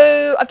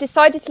 so I've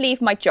decided to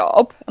leave my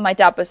job. And my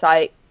dad was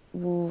like,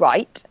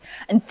 right,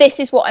 and this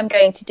is what I'm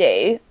going to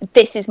do,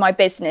 this is my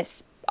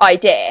business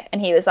idea.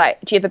 And he was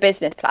like, do you have a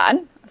business plan?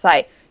 I was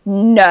like,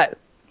 no.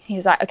 He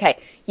was like, okay,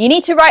 you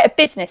need to write a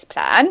business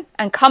plan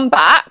and come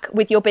back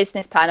with your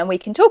business plan and we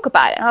can talk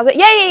about it. And I was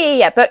like,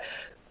 yeah, but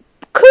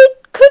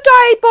could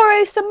I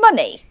borrow some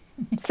money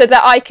so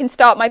that I can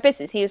start my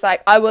business? He was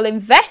like, I will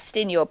invest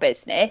in your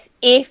business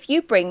if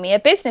you bring me a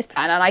business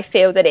plan and I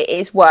feel that it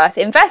is worth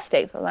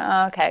investing. So I was like,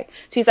 oh, okay.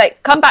 So he's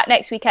like, come back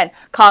next weekend.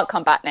 Can't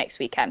come back next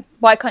weekend.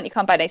 Why can't you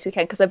come back next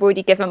weekend? Because I've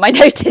already given my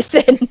notice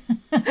in.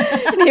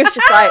 And he was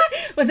just like,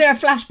 was there a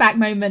flashback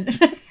moment?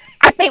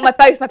 I think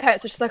both my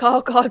parents were just like,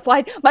 oh God,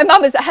 why? My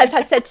mum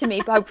has said to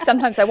me, but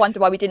sometimes I wonder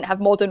why we didn't have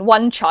more than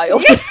one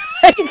child.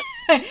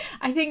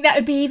 I think that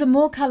would be even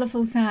more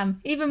colourful,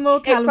 Sam. Even more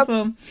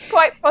colourful.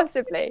 Quite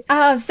possibly.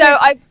 So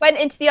I went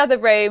into the other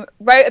room,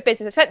 wrote a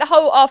business. I spent the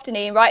whole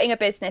afternoon writing a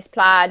business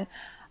plan,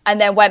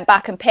 and then went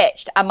back and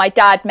pitched. And my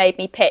dad made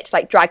me pitch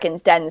like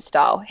Dragon's Den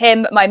style.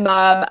 Him, my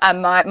mum,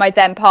 and my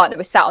then partner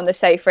was sat on the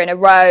sofa in a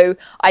row.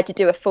 I had to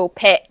do a full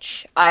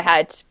pitch. I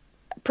had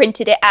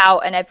printed it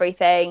out and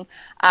everything.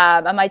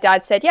 And my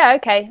dad said, yeah,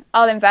 okay,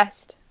 I'll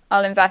invest.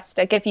 I'll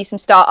give you some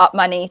startup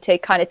money to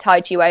kind of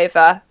tide you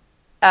over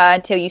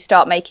until you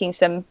start making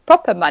some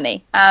proper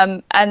money.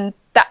 And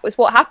that was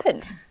what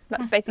happened.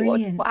 That's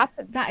basically what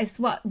happened. That is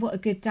what a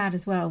good dad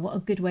as well. What a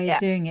good way of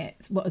doing it.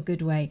 What a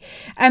good way.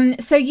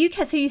 So you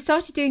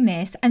started doing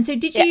this, and so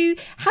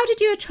how did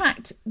you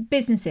attract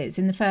businesses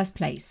in the first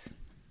place?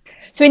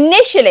 So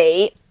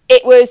initially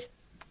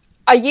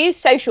I used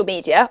social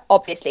media,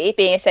 obviously,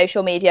 being a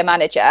social media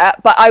manager,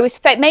 but I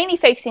was mainly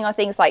focusing on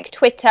things like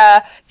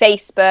Twitter,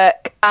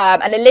 Facebook,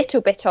 and a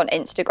little bit on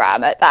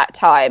Instagram at that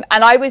time.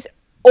 And I was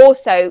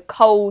also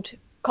cold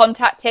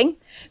contacting.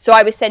 So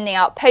I was sending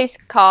out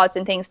postcards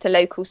and things to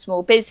local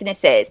small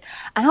businesses.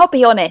 And I'll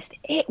be honest,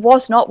 it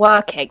was not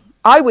working.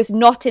 I was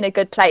not in a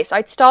good place.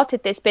 I'd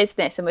started this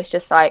business and was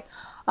just like,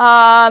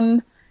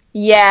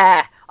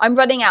 yeah, I'm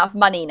running out of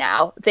money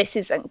now. This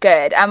isn't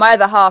good. And my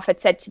other half had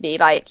said to me,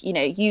 like, you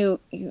know,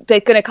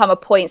 there's going to come a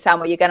point, Sam,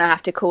 where you're going to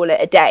have to call it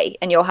a day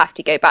and you'll have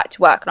to go back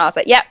to work. And I was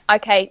like, yep,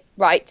 okay,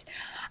 right.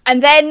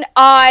 And then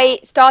I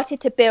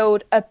started to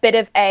build a bit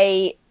of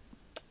a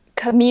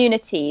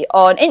community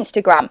on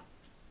Instagram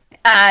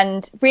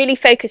and really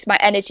focus my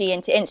energy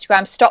into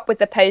Instagram, stop with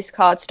the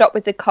postcards, stop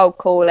with the cold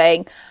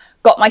calling,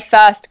 got my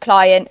first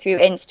client through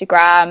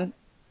Instagram,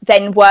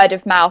 then word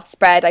of mouth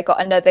spread. I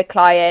got another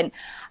client.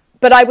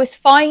 But I was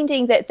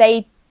finding that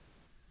they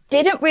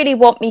didn't really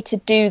want me to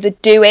do the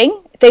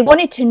doing. They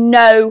wanted to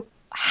know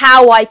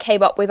how I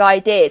came up with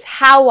ideas,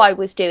 how I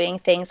was doing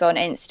things on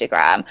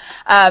Instagram,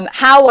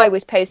 how I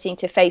was posting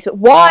to Facebook.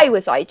 Why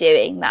was I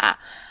doing that?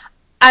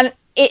 And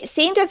it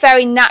seemed a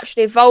very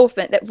natural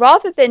involvement that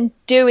rather than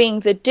doing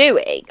the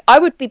doing, I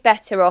would be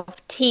better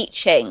off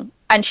teaching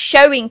and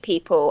showing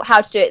people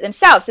how to do it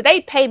themselves. So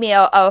they'd pay me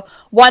a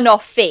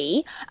one-off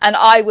fee and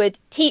I would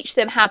teach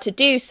them how to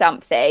do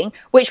something,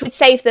 which would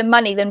save them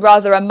money than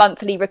rather a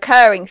monthly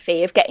recurring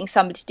fee of getting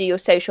somebody to do your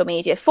social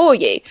media for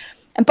you.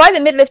 And by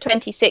the middle of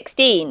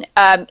 2016,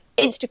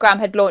 Instagram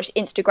had launched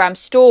Instagram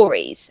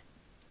Stories.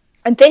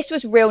 And this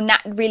was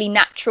really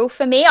natural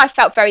for me. I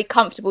felt very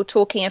comfortable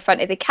talking in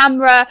front of the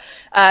camera,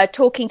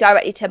 talking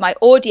directly to my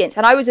audience.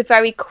 And I was a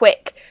very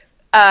quick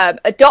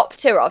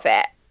adopter of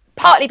it.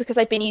 Partly because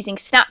I'd been using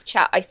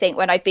Snapchat, I think,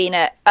 when I'd been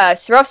at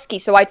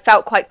Swarovski. So I'd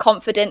felt quite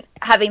confident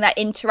having that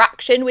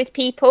interaction with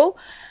people.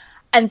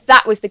 And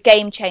that was the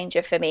game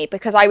changer for me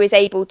because I was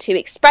able to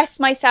express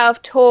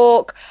myself,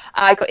 talk.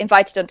 I got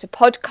invited onto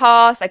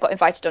podcasts. I got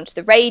invited onto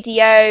the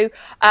radio.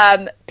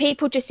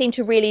 People just seemed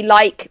to really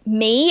like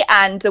me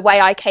and the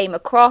way I came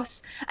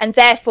across. And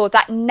therefore,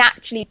 that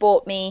naturally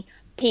brought me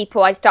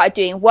people. I started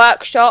doing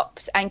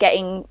workshops and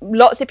getting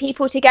lots of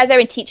people together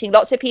and teaching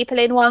lots of people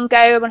in one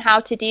go on how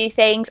to do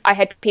things. I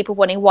had people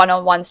wanting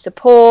one-on-one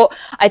support.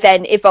 I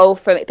then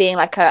evolved from it being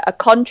like a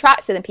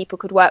contract, so then people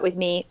could work with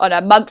me on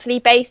a monthly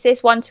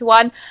basis,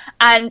 one-to-one.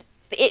 And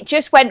it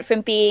just went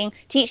from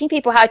teaching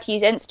people how to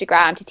use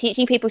Instagram to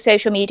teaching people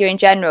social media in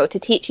general to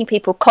teaching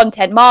people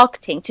content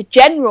marketing to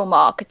general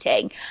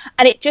marketing.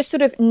 And it just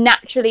sort of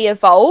naturally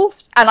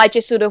evolved and I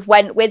just sort of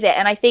went with it.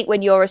 And I think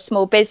when you're a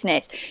small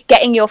business,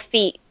 getting your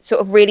feet sort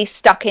of really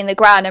stuck in the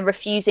ground and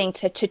refusing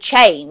to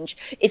change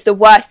is the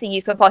worst thing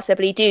you can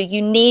possibly do.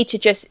 You need to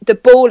the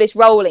ball is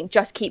rolling,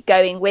 just keep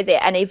going with it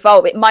and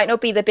evolve. It might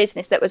not be the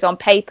business that was on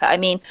paper. I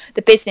mean,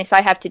 the business I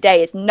have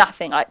today is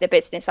nothing like the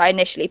business I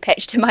initially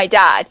pitched to my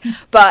dad,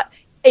 but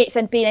it's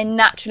been a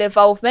natural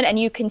involvement, and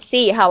you can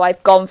see how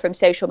I've gone from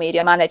social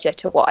media manager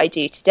to what I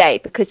do today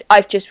because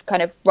I've just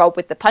kind of rolled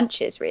with the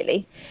punches,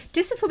 really.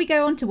 Just before we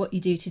go on to what you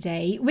do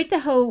today, with the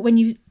whole when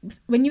you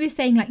were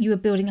saying like you were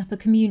building up a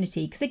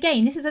community, because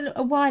again, this is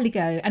a while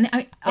ago,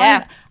 and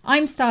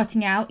I'm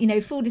starting out,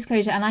 full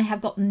disclosure, and I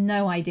have got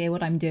no idea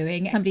what I'm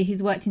doing. Somebody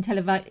who's worked in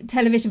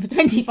television for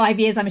 25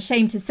 years, I'm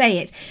ashamed to say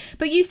it,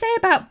 but you say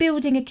about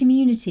building a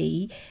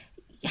community.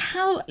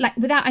 How, like,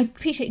 without, I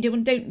appreciate you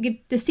don't give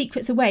the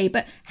secrets away,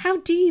 but how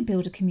do you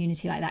build a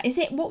community like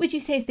that? What would you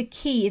say is the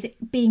key? Is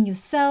it being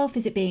yourself?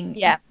 Is it being,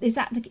 is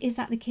that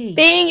the key?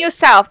 Being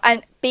yourself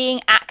and being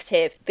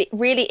active, but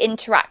really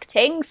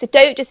interacting. So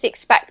don't just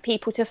expect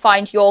people to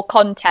find your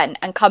content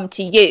and come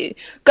to you.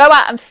 Go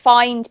out and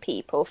find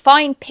people,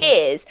 find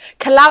peers,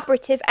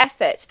 collaborative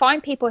efforts,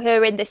 find people who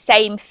are in the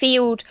same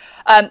field,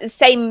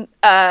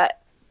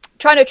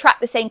 trying to attract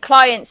the same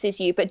clients as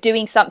you, but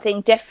doing something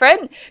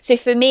different. So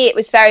for me, I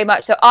was very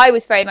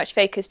much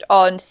focused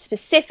on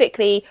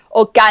specifically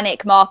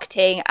organic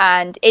marketing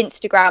and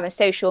Instagram and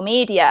social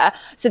media.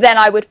 So then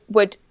I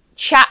would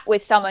chat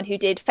with someone who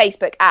did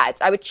Facebook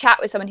ads. I would chat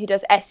with someone who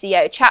does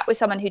SEO, chat with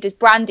someone who does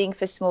branding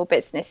for small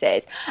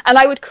businesses. And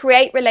I would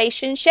create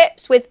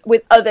relationships with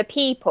other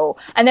people.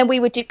 And then we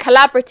would do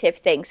collaborative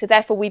things. So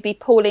therefore we'd be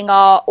pulling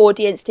our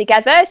audience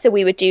together. So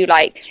we would do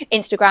like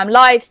Instagram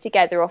lives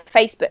together or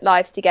Facebook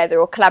lives together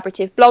or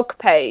collaborative blog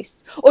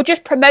posts or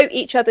just promote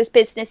each other's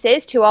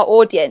businesses to our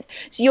audience.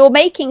 So you're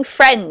making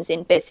friends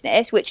in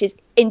business, which is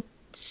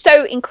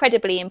so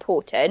incredibly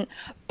important,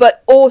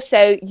 but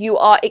also you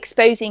are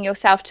exposing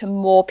yourself to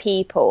more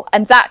people,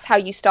 and that's how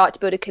you start to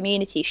build a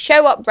community.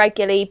 Show up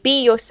regularly,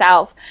 be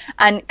yourself,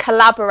 and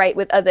collaborate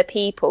with other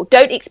people.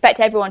 Don't expect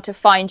everyone to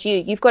find you.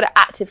 You've got to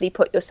actively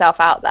put yourself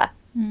out there.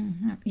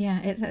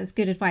 Yeah, that's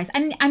good advice.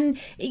 And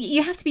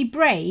you have to be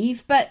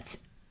brave, but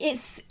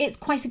it's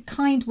quite a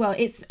kind world.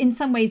 It's in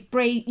some ways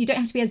brave. You don't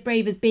have to be as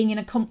brave as being in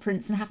a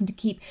conference and having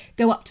to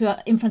go up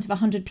to in front of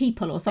 100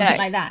 people or something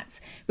like that,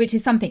 which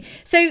is something.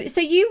 So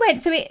you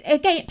went. So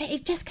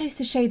it just goes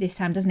to show this,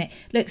 Sam, doesn't it?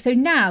 Look, so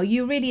now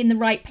you're really in the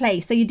right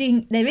place. So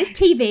there is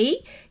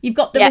TV. You've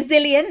got the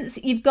resilience.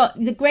 You've got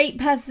the great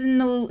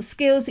personal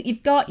skills that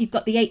you've got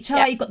the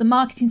HR. You've got the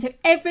marketing. So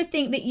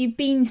everything that you've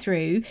been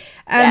through.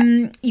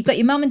 You've got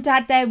your mum and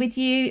dad there with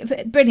you.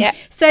 Brilliant.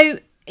 So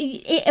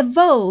it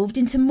evolved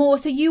into more.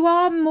 So you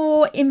are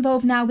more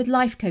involved now with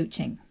life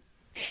coaching.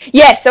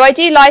 Yes, so I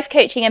do life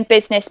coaching and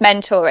business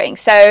mentoring.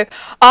 So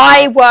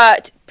I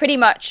worked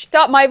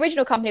my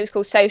original company was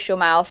called Social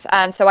Mouth,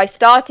 and so I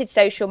started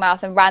Social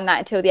Mouth and ran that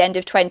until the end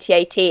of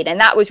 2018, and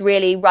that was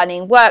really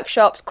running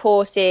workshops,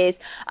 courses,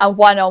 and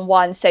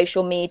one-on-one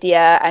social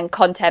media and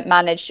content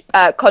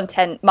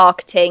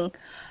marketing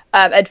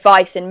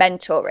advice and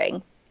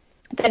mentoring.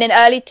 Then in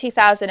early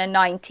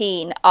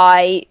 2019,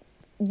 I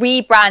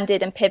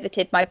rebranded and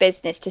pivoted my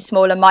business to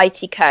Small and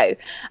Mighty Co.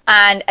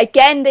 And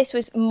again, this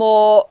was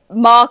more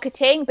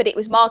marketing, but it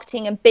was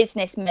marketing and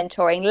business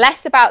mentoring,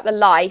 less about the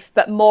life,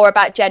 but more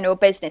about general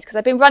business. Because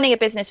I've been running a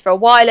business for a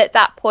while at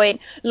that point.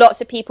 Lots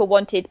of people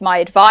wanted my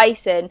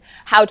advice and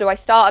how do I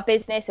start a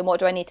business and what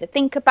do I need to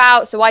think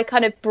about? So I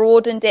kind of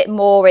broadened it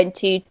more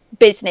into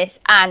business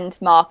and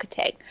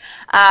marketing.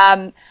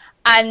 And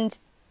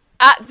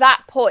at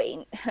that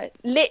point,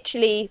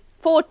 literally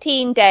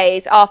 14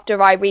 days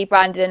after I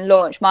rebranded and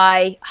launched,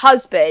 my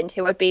husband,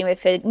 who I'd been with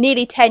for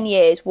nearly 10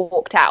 years,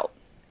 walked out.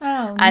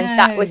 Oh, and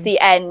that was the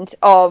end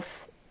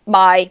of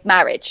my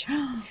marriage.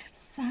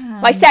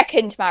 My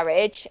second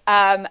marriage,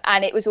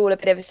 and it was all a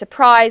bit of a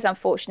surprise.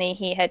 Unfortunately,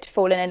 he had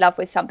fallen in love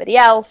with somebody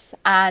else,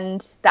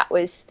 and that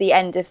was the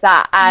end of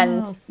that.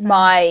 And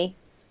my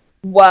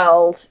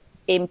world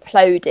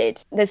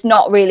imploded. There's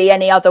not really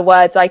any other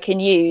words I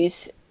can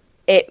use.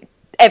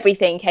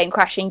 Everything came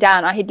crashing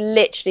down. I had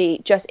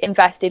literally just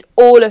invested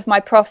all of my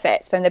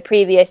profits from the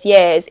previous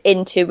years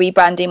into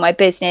rebranding my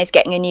business,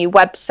 getting a new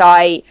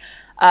website.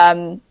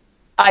 I'd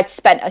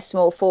spent a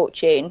small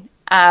fortune.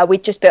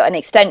 We'd just built an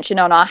extension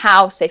on our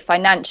house, so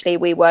financially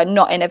we were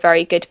not in a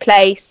very good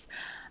place.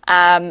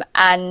 Everything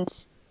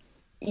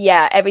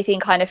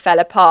kind of fell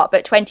apart.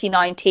 But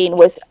 2019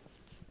 was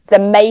the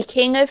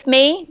making of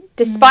me.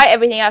 Despite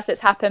everything else that's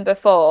happened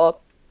before,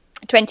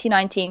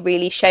 2019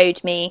 really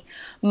showed me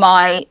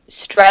my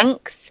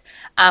strength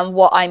and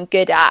what I'm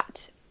good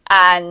at.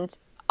 And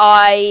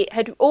I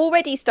had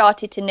already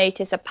started to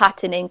notice a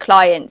pattern in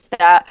clients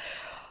that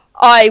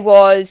I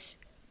was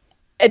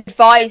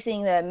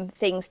advising them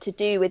things to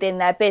do within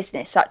their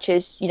business, such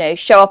as,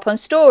 show up on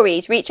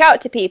stories, reach out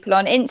to people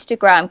on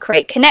Instagram,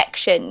 create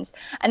connections,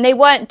 and they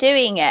weren't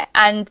doing it.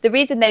 And the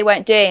reason they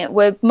weren't doing it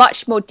were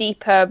much more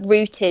deeper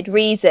rooted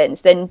reasons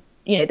than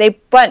they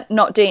weren't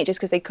not doing it just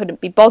because they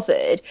couldn't be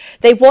bothered.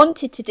 They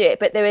wanted to do it,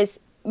 but there was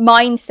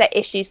mindset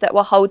issues that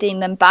were holding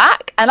them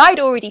back. And I'd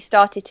already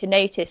started to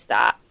notice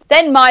that.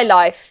 Then my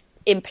life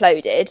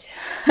imploded.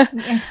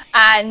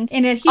 And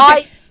in an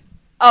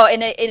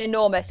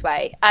enormous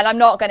way. And I'm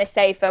not going to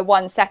say for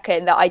 1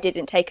 second that I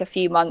didn't take a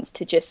few months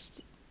to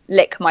just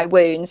lick my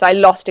wounds. I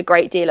lost a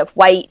great deal of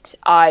weight.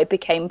 I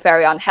became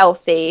very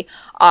unhealthy.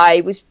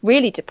 I was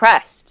really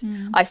depressed.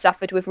 I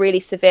suffered with really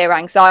severe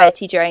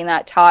anxiety during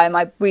that time.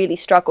 I really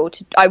struggled.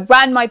 I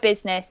ran my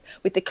business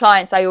with the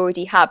clients I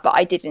already had, but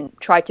I didn't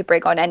try to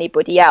bring on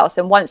anybody else.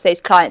 And once those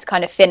clients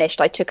kind of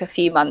finished, I took a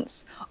few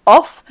months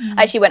off.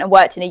 I actually went and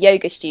worked in a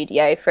yoga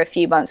studio for a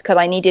few months because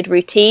I needed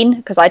routine,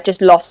 because I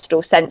just lost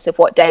all sense of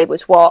what day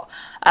was what.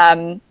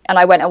 And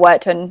I went and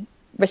worked on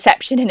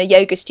reception in a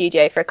yoga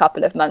studio for a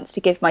couple of months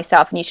to give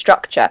myself new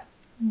structure.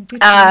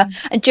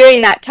 And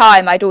during that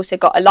time, I'd also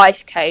got a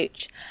life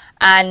coach.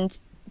 And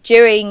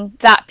during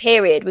that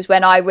period was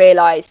when I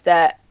realized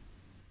that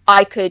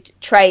I could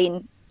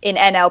train in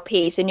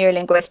NLP, so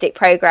neuro-linguistic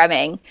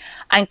programming,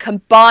 and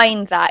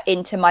combine that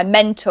into my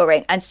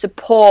mentoring and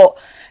support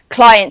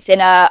clients in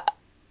a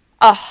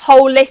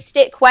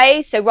holistic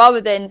way. So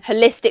rather than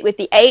holistic with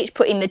the H,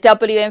 putting the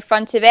W in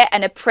front of it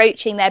and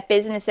approaching their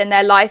business and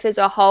their life as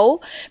a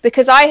whole,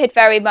 because I had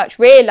very much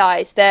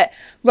realized that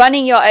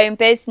running your own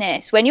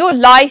business, when your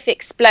life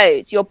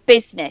explodes, your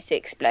business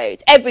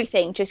explodes.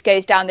 Everything just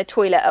goes down the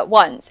toilet at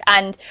once,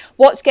 and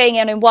what's going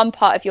on in one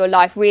part of your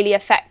life really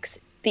affects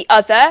the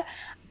other.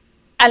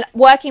 And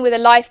working with a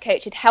life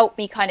coach had helped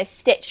me kind of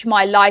stitch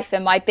my life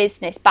and my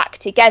business back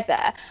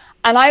together.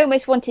 And I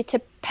almost wanted to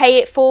pay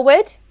it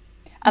forward.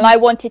 And I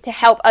wanted to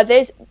help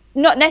others,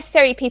 not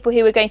necessarily people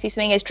who were going through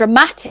something as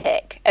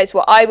dramatic as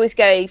what I was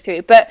going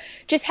through, but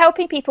just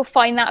helping people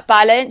find that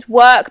balance,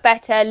 work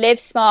better, live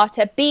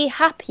smarter, be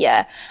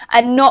happier,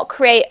 and not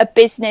create a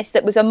business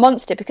that was a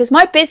monster. Because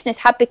my business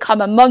had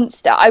become a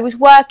monster. I was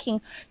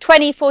working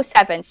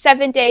 24/7,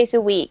 7 days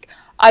a week.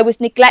 I was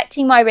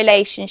neglecting my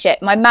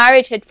relationship. My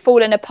marriage had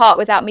fallen apart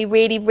without me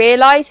really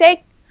realizing.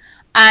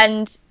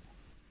 And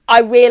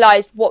I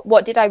realized,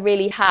 what did I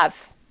really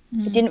have?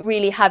 I didn't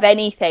really have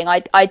anything.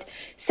 I'd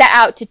set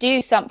out to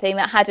do something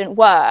that hadn't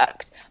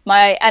worked.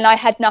 And I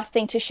had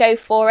nothing to show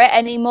for it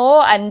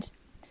anymore. And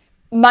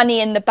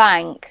money in the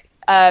bank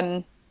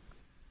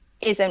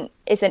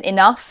isn't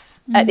enough.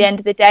 At the end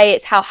of the day,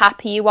 it's how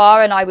happy you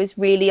are, and I was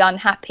really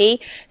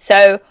unhappy,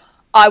 so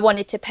I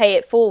wanted to pay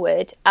it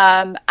forward.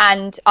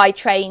 And I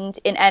trained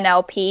in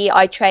NLP,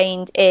 I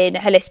trained in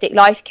holistic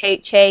life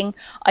coaching,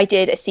 I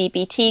did a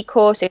CBT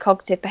course, so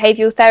cognitive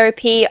behavioral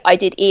therapy, I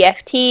did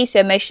EFT,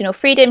 so emotional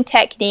freedom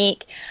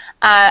technique,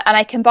 and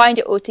I combined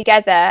it all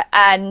together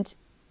and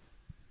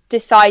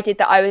decided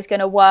that I was going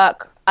to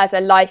work as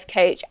a life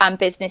coach and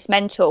business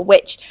mentor,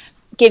 which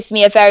gives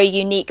me a very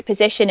unique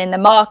position in the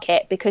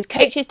market, because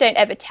coaches don't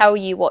ever tell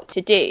you what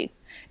to do.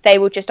 They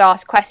will just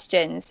ask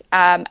questions.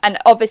 And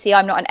obviously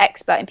I'm not an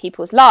expert in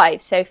people's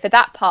lives. So for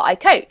that part, I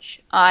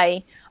coach.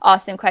 I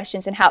ask them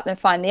questions and help them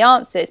find the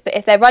answers. But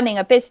if they're running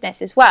a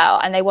business as well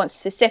and they want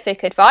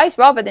specific advice,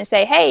 rather than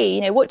say,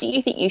 hey, what do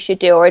you think you should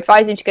do, or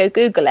advise them to go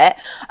Google it,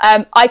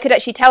 I could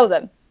actually tell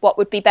them what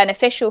would be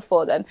beneficial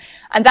for them.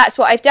 And that's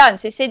what I've done.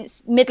 So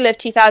since middle of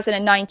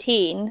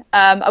 2019,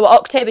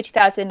 October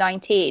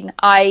 2019,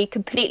 I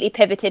completely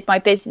pivoted my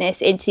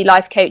business into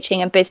life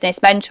coaching and business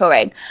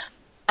mentoring.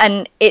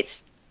 And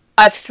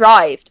I've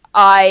thrived.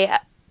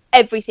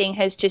 Everything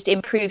has just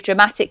improved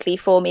dramatically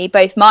for me,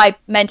 both my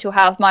mental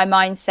health, my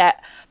mindset,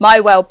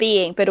 my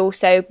well-being, but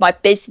also my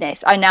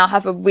business. I now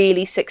have a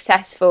really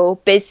successful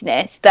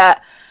business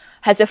that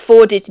has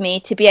afforded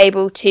me to be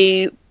able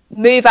to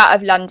move out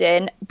of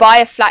London, buy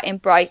a flat in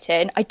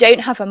Brighton. I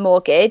don't have a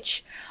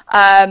mortgage.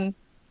 And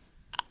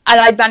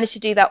I managed to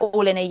do that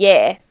all in a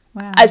year.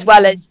 Wow. As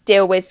well as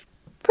deal with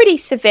pretty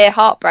severe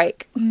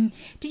heartbreak.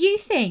 Do you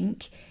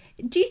think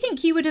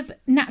you would have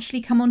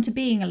naturally come on to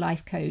being a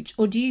life coach,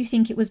 or do you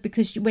think it was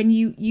because when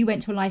you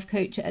went to a life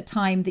coach at a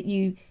time that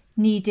you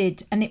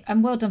needed,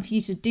 and well done for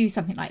you to do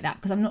something like that,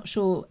 because I'm not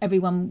sure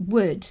everyone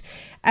would.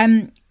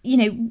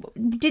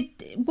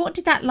 What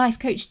did that life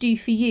coach do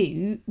for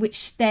you,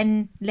 which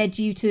then led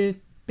you to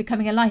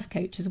becoming a life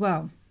coach as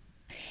well?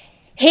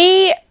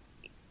 He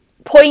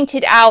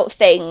pointed out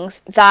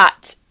things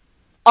that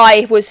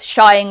I was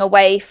shying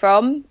away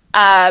from,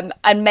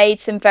 and made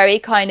some very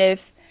kind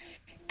of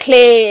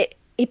clear.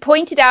 He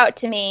pointed out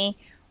to me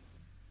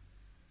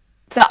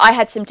that I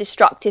had some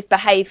destructive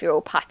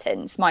behavioural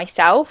patterns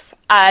myself,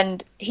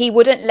 and he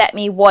wouldn't let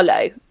me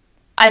wallow.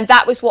 And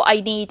that was what I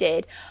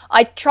needed.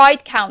 I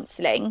tried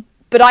counselling,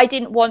 but I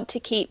didn't want to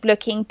keep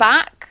looking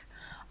back.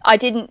 I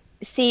didn't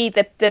see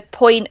the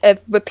point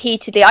of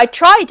repeatedly. I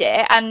tried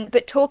it,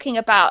 but talking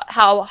about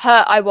how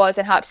hurt I was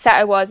and how upset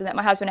I was and that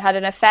my husband had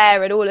an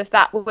affair and all of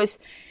that was,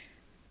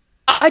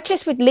 I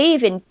just would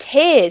leave in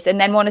tears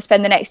and then want to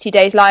spend the next 2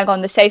 days lying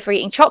on the sofa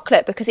eating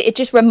chocolate, because it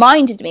just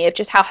reminded me of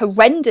just how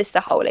horrendous the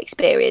whole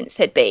experience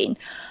had been.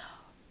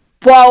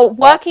 While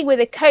working with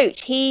a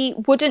coach, he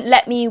wouldn't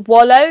let me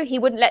wallow. He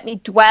wouldn't let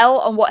me dwell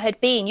on what had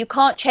been. You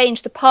can't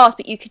change the past,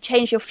 but you could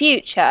change your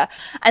future.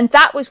 And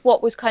that was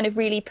what was kind of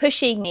really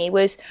pushing me,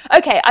 was,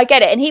 okay, I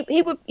get it. And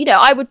he would,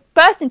 I would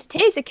burst into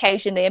tears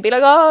occasionally and be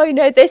like,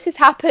 oh, this has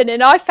happened,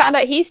 and I found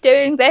out he's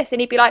doing this.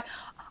 And he'd be like,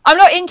 I'm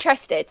not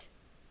interested.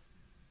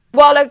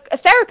 While a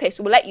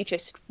therapist will let you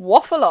just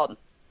waffle on.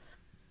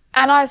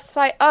 And I was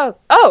like,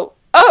 oh,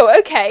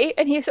 okay.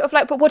 And he was sort of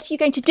like, but what are you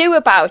going to do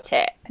about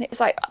it? And it was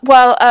like,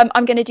 well,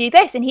 I'm going to do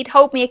this. And he'd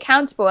hold me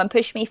accountable and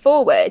push me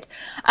forward.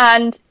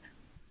 And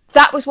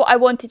that was what I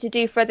wanted to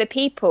do for other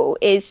people,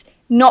 is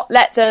not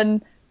let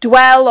them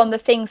dwell on the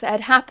things that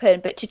had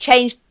happened, but to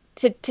change,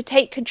 to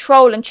take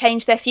control and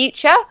change their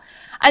future.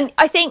 And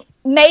I think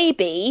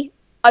maybe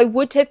I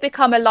would have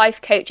become a life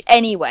coach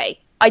anyway.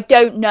 I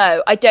don't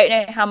know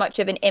how much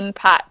of an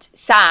impact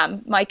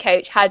Sam, my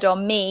coach, had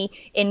on me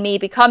in me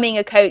becoming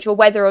a coach, or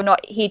whether or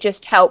not he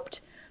just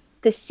helped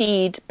the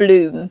seed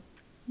bloom.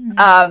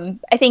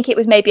 I think it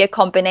was maybe a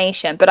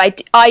combination, but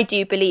I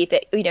do believe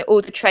that,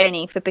 all the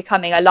training for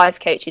becoming a life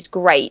coach is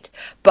great,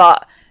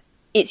 but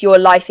it's your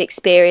life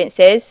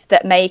experiences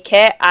that make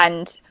it.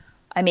 And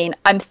I mean,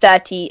 I'm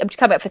 30, I'm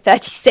coming up for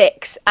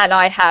 36, and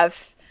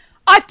I've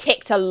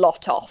ticked a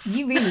lot off.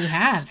 You really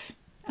have.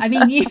 I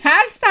mean, you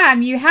have,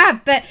 Sam, you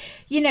have, but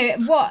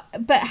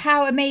but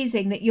how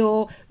amazing that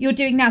you're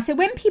doing now. So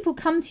when people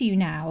come to you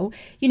now,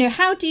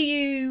 how do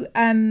you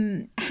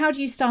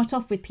start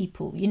off with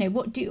people?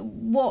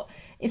 What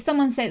if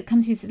someone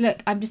comes to you and says,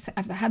 look, I've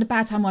had a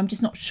bad time, or I'm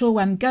just not sure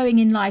where I'm going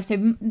in life.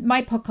 So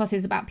my podcast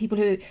is about people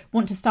who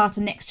want to start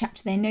a next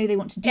chapter. They know they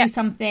want to do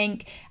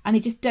something and they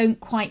just don't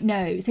quite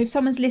know. So if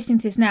someone's listening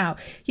to this now,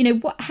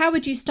 how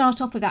would you start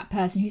off with that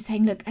person who's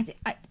saying, look,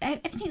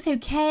 everything's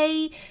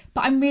okay,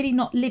 but I'm really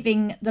not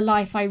living the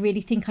life I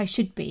really think I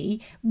should be?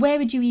 Where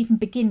would you even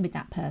begin with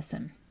that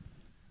person?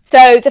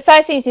 So the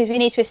first thing is we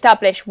need to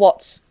establish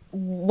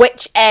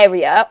which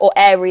area or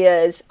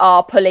areas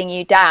are pulling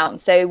you down.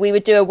 So we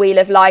would do a wheel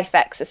of life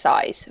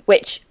exercise,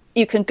 which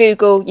you can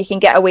Google, you can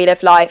get a Wheel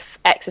of Life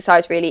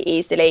exercise really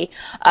easily.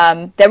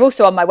 They're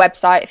also on my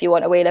website if you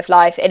want a Wheel of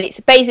Life. And it's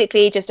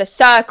basically just a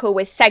circle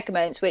with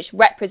segments which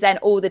represent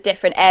all the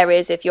different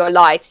areas of your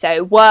life.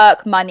 So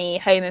work, money,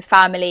 home and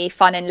family,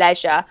 fun and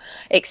leisure,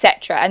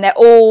 etc. And they're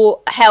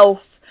all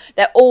health.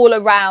 They're all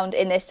around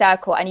in this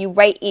circle, and you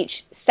rate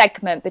each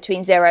segment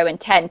between 0 and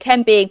 10.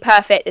 10 being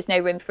perfect, there's no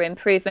room for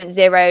improvement.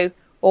 0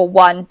 or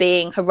 1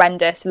 being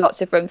horrendous,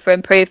 lots of room for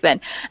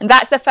improvement. And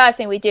that's the first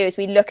thing we do, is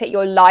we look at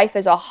your life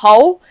as a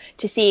whole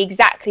to see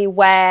exactly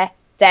where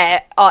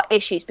there are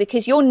issues,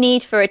 because your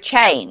need for a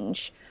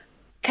change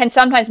can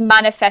sometimes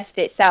manifest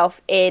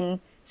itself in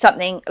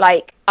something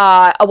like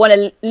I want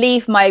to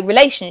leave my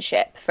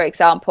relationship, for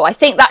example. I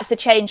think that's the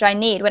change I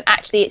need, when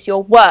actually it's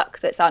your work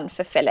that's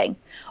unfulfilling.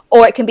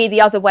 Or it can be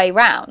the other way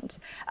round.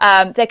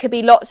 There could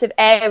be lots of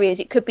areas.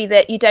 It could be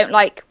that you don't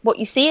like what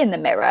you see in the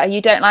mirror.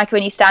 You don't like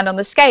when you stand on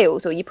the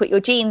scales or you put your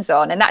jeans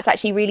on, and that's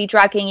actually really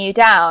dragging you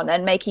down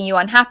and making you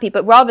unhappy.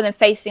 But rather than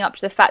facing up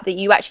to the fact that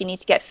you actually need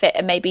to get fit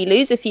and maybe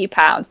lose a few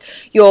pounds,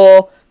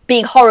 you're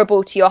being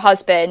horrible to your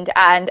husband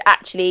and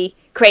actually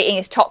creating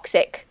this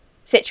toxic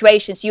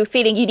situation. So you're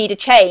feeling you need a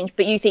change,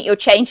 but you think your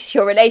change is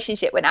your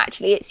relationship, when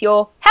actually it's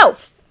your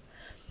health.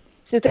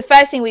 So the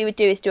first thing we would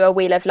do is do a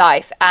Wheel of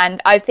Life.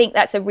 And I think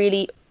that's a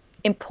really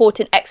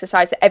important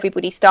exercise that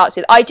everybody starts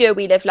with. I do a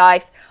Wheel of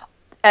Life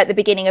at the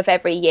beginning of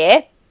every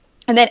year.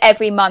 And then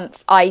every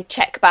month I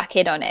check back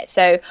in on it.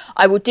 So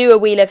I will do a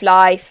Wheel of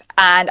Life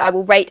and I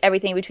will rate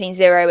everything between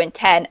 0 and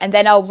 10. And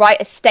then I'll write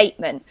a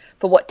statement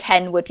for what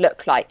 10 would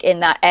look like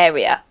in that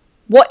area.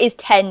 What is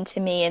 10 to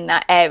me in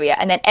that area?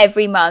 And then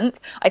every month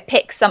I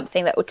pick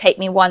something that will take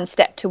me one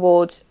step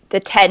towards the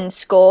 10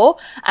 score,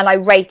 and I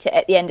rate it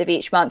at the end of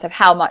each month of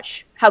how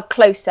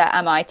closer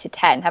am I to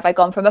 10? Have I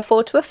gone from a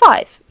 4 to a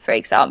 5, for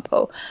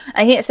example?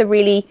 I think it's a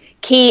really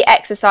key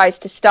exercise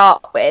to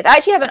start with. I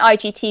actually have an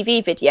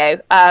IGTV video,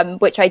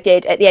 which I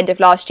did at the end of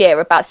last year,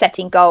 about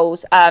setting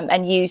goals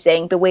and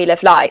using the Wheel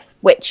of Life,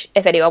 which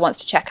if anyone wants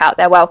to check out,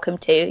 they're welcome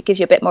to. It gives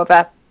you a bit more of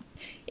a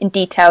in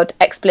detailed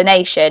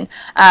explanation,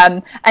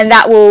 and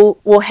that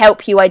will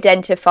help you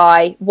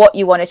identify what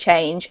you want to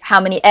change,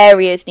 how many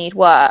areas need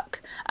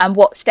work, and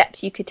what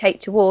steps you could take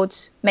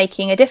towards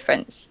making a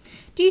difference.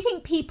 Do you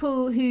think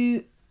people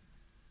who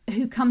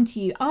come to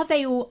you, are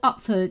they all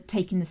up for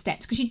taking the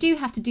steps? Because you do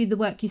have to do the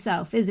work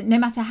yourself, isn't it? No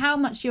matter how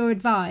much you're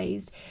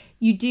advised,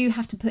 you do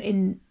have to put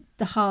in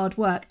the hard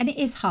work, and it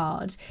is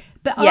hard.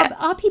 But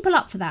are people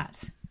up for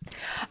that?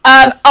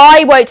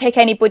 I won't take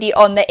anybody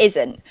on that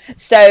isn't.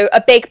 So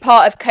a big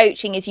part of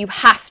coaching is you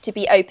have to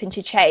be open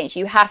to change.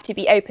 You have to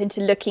be open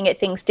to looking at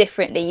things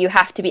differently. You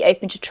have to be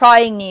open to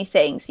trying new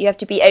things. You have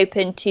to be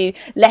open to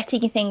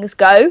letting things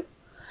go.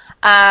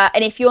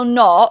 And if you're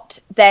not,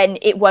 then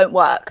it won't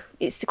work.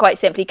 It's quite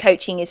simply,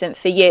 coaching isn't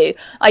for you.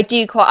 I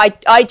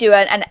do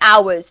an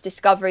hour's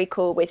discovery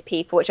call with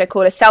people, which I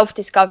call a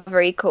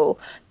self-discovery call.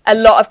 A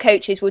lot of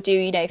coaches will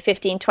do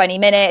 15, 20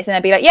 minutes and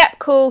they'll be like, yep,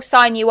 cool,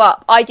 sign you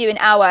up. I do an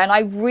hour, and I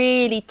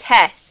really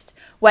test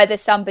whether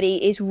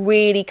somebody is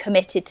really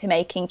committed to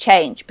making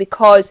change,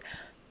 because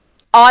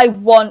I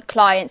want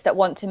clients that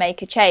want to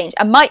make a change,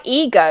 and my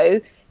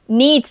ego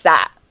needs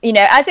that.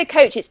 As a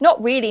coach, it's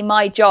not really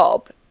my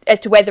job as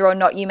to whether or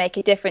not you make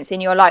a difference in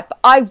your life, but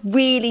I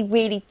really,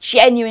 really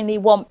genuinely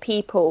want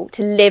people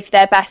to live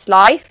their best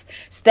life.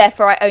 So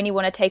therefore I only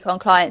want to take on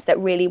clients that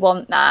really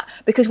want that,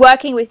 because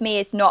working with me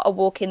is not a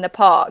walk in the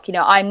park.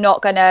 I'm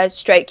not going to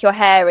stroke your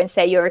hair and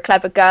say you're a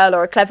clever girl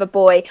or a clever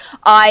boy.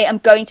 I am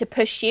going to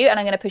push you, and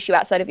I'm going to push you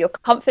outside of your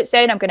comfort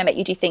zone. I'm going to make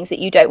you do things that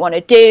you don't want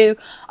to do.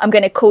 I'm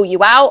going to call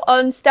you out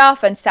on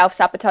stuff and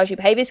self-sabotaging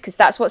behaviors, because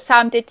that's what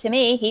Sam did to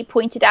me. He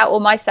pointed out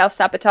all my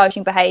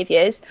self-sabotaging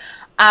behaviors.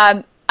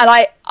 And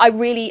I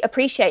really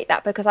appreciate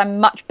that, because I'm a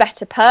much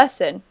better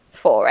person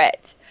for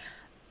it.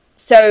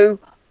 So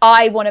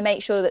I want to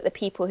make sure that the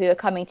people who are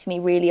coming to me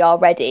really are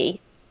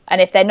ready. And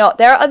if they're not,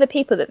 there are other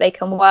people that they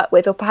can work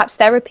with, or perhaps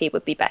therapy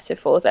would be better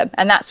for them.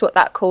 And that's what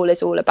that call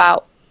is all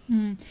about.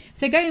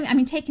 So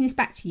taking this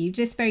back to you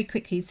just very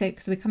quickly, so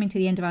because we're coming to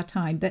the end of our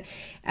time, but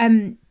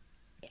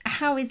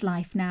how is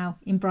life now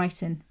in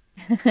Brighton?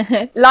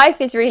 Life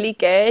is really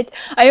good.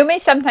 I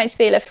almost sometimes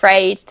feel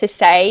afraid to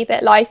say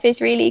that life is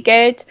really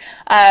good.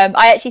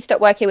 I actually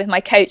stopped working with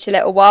my coach a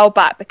little while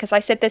back, because I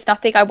said there's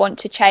nothing I want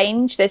to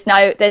change. There's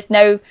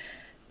no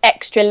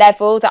extra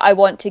level that I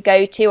want to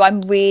go to.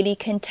 I'm really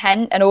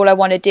content, and all I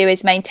want to do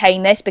is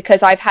maintain this,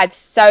 because I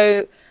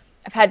feel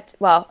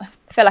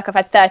like I've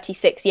had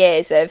 36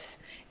 years of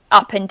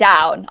up and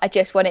down. I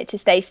just want it to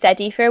stay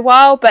steady for a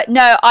while. But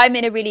no, I'm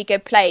in a really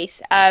good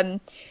place.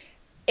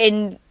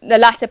 In the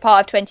latter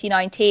part of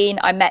 2019,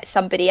 I met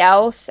somebody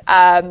else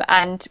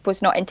and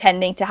was not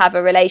intending to have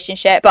a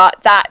relationship,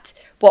 but that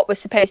what was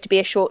supposed to be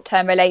a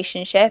short-term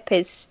relationship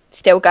is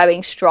still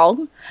going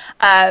strong.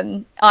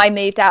 I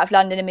moved out of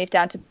London and moved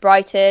down to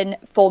Brighton.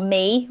 For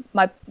me,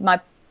 my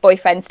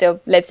boyfriend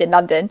still lives in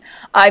London.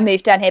 I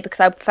moved down here because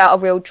I felt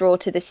a real draw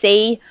to the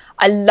sea.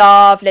 I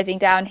love living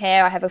down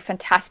here. I have a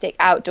fantastic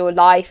outdoor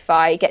life.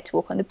 I get to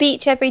walk on the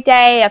beach every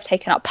day. I've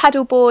taken up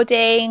paddle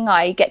boarding.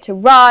 I get to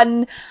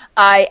run.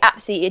 I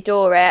absolutely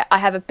adore it. I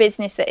have a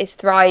business that is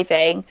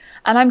thriving,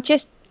 and I'm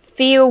just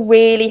feel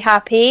really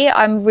happy.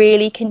 I'm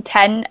really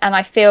content, and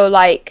I feel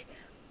like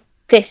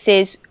this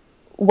is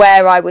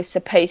where I was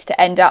supposed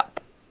to end up.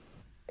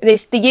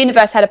 The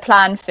universe had a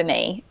plan for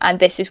me, and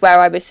this is where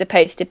I was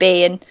supposed to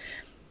be. And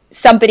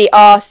somebody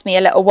asked me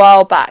a little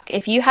while back,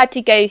 if you had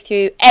to go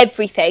through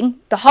everything,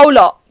 the whole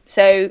lot,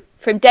 so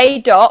from day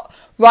dot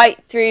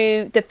right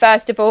through the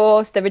first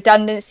divorce, the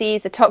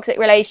redundancies, the toxic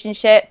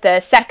relationship, the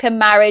second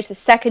marriage, the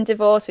second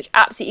divorce, which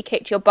absolutely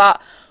kicked your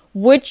butt,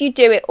 would you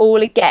do it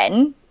all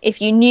again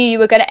if you knew you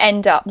were going to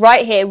end up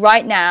right here,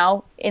 right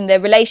now, in the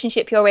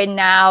relationship you're in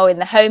now, in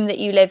the home that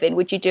you live in?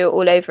 Would you do it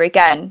all over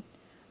again?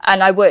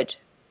 And I would.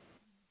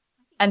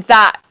 And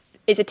that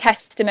is a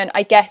testament,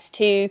 I guess,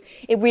 to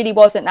it really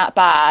wasn't that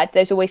bad.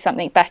 There's always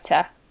something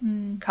better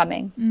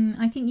coming.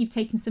 I think you've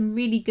taken some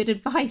really good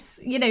advice,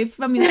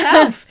 from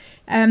yourself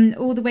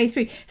all the way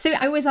through. So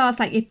I always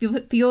ask, like, if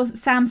for your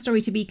Sam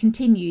story to be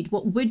continued,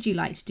 what would you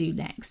like to do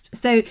next?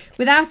 So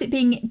without it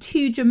being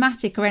too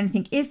dramatic or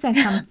anything, is there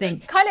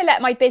something? Kind of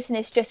let my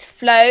business just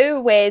flow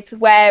with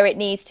where it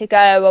needs to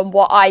go and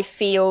what I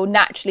feel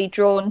naturally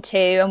drawn to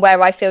and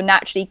where I feel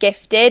naturally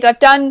gifted.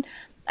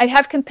 I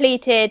have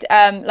completed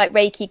like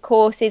Reiki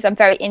courses. I'm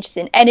very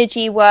interested in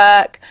energy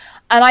work.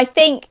 And I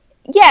think,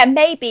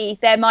 maybe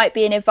there might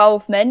be an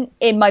involvement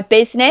in my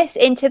business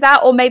into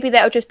that, or maybe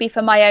that'll just be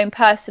for my own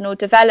personal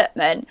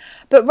development.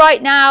 But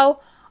right now,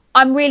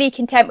 I'm really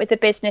content with the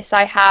business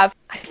I have.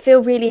 I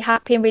feel really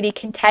happy and really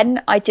content.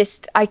 I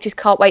just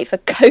can't wait for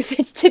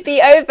COVID to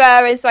be over,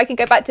 and so I can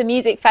go back to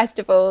music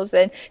festivals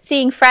and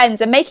seeing friends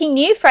and making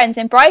new friends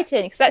in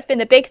Brighton, because that's been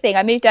the big thing.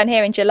 I moved down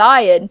here in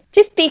July, and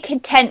just be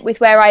content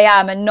with where I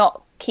am and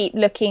not keep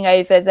looking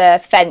over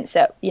the fence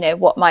at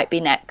what might be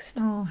next.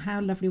 Oh, how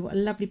lovely. What a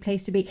lovely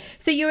place to be.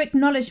 So your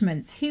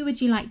acknowledgements, who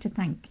would you like to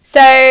thank?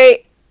 So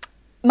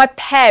my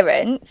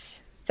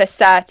parents, for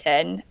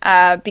certain,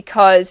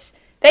 because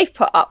they've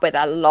put up with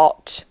a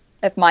lot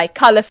of my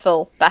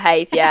colourful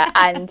behaviour.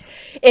 And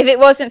if it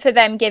wasn't for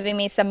them giving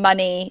me some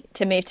money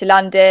to move to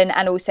London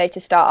and also to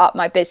start up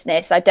my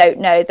business, I don't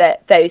know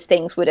that those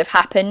things would have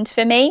happened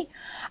for me.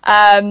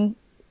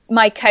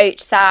 My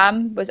coach,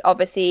 Sam, was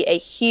obviously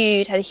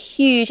had a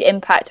huge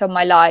impact on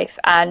my life.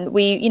 And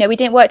we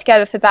didn't work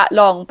together for that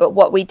long, but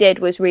what we did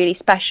was really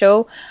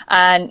special.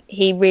 And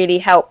he really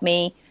helped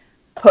me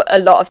put a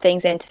lot of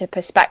things into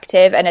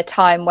perspective in a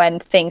time when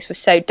things were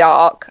so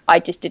dark.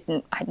 I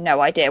had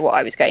no idea what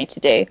I was going to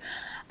do.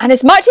 And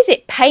as much as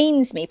it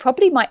pains me,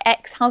 probably my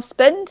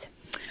ex-husband.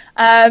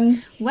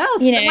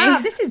 Wow,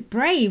 this is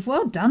brave.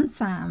 Well done,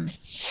 Sam.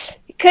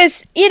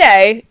 Because,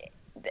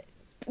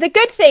 the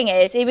good thing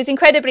is he was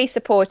incredibly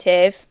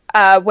supportive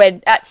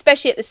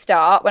especially at the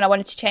start, when I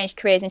wanted to change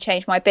careers and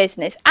change my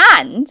business.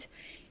 And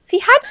if he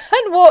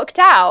hadn't walked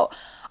out,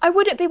 I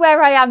wouldn't be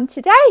where I am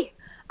today.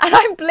 And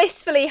I'm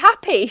blissfully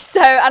happy.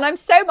 And I'm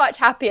so much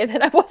happier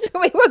than I was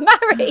when we were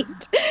married.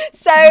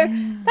 So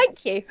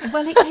thank you.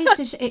 Well,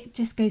 it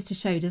just goes to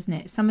show, doesn't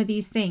it? Some of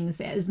these things,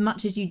 that as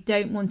much as you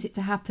don't want it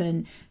to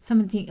happen, some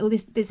of the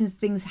this business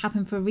things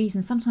happen for a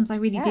reason. Sometimes I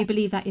really do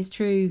believe that is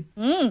true.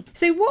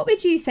 So what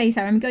would you say,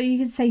 Sarah? You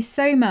could say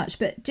so much,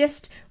 but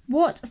just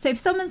so if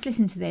someone's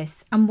listened to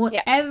this and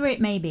whatever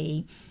it may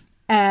be,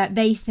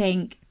 they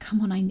think,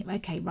 come on,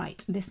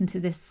 listen to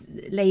this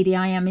lady,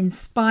 I am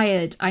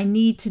inspired, I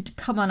need to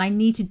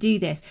do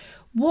this.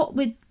 What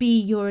would be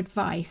your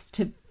advice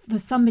for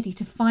somebody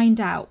to find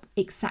out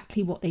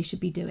exactly what they should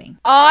be doing?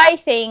 I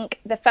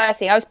think the first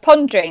thing, I was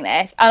pondering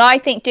this, and I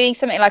think doing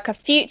something like a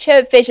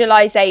future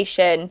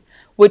visualization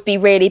would be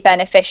really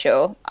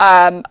beneficial.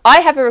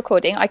 I have a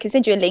recording. I can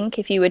send you a link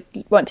if you would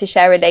want to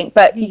share a link,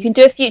 but Please. You can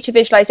do a future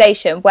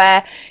visualization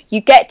where you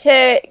get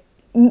to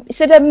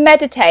sort of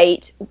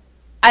meditate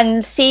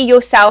and see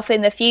yourself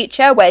in the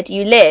future. Where do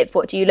you live?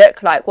 What do you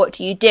look like? What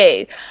do you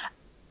do?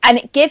 And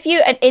it gives you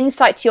an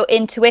insight to your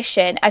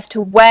intuition as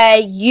to where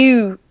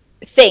you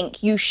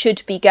think you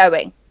should be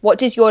going. What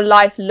does your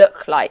life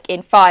look like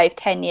in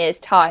 5-10 years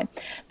time?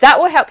 That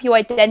will help you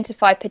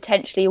identify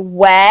potentially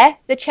where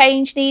the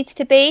change needs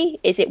to be.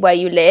 Is it where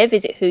you live?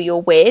 Is it who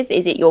you're with?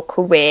 Is it your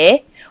career?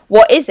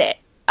 What is it?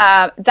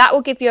 That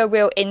will give you a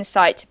real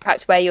insight to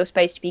perhaps where you're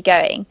supposed to be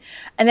going.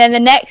 And then the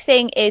next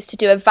thing is to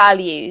do a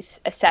values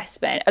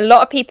assessment. A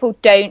lot of people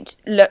don't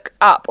look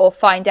up or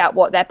find out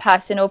what their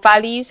personal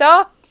values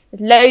are.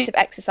 There's loads of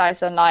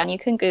exercise online. You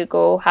can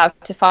Google how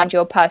to find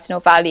your personal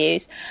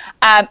values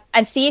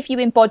and see if you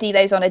embody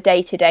those on a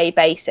day-to-day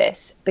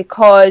basis,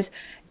 because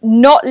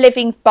not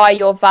living by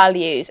your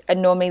values are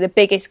normally the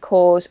biggest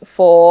cause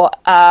for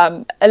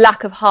a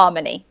lack of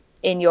harmony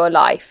in your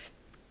life.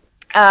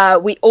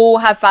 We all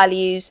have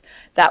values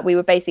that we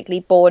were basically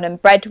born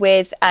and bred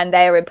with, and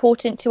they are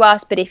important to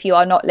us. But if you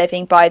are not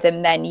living by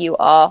them, then you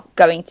are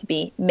going to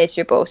be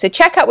miserable. So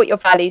check out what your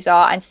values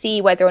are and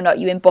see whether or not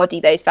you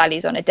embody those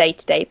values on a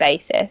day-to-day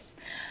basis.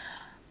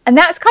 And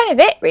that's kind of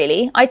it,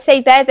 really. I'd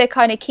say they're the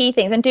kind of key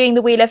things. And doing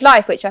the Wheel of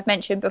Life, which I've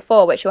mentioned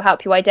before, which will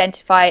help you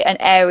identify an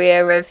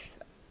area of,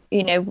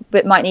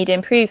 that might need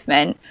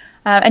improvement.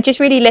 And just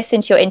really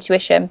listen to your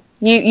intuition.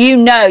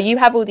 You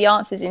have all the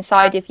answers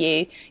inside of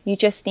you. You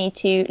just need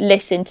to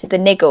listen to the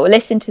niggle,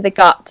 listen to the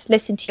gut,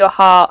 listen to your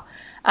heart,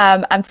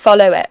 and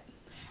follow it.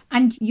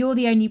 And you're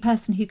the only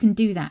person who can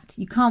do that.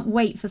 You can't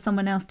wait for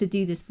someone else to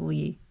do this for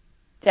you.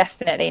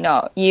 Definitely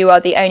not. You are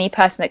the only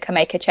person that can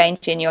make a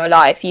change in your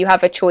life. You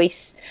have a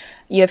choice.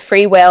 You have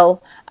free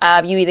will.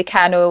 You either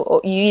can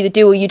or you either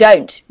do or you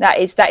don't. That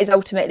is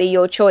ultimately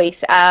your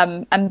choice.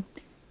 And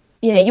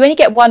you only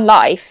get one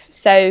life,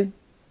 so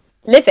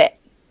live it.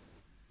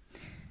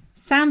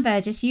 Sam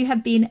Burgess, you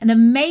have been an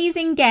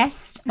amazing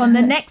guest on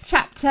the next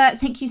chapter.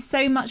 Thank you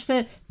so much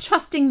for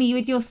trusting me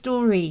with your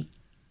story.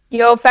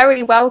 You're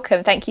very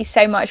welcome. Thank you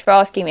so much for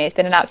asking me. It's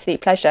been an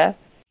absolute pleasure.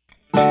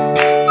 So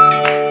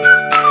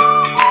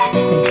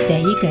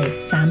there you go,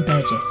 Sam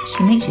Burgess.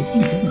 She makes you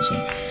think, doesn't she?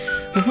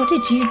 Well, what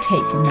did you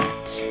take from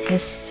that?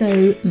 There's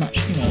so much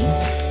for me.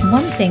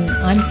 One thing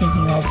I'm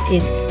thinking of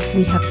is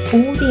we have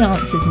all the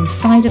answers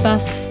inside of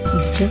us. We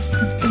just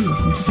have to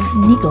listen to that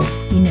niggle.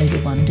 You know the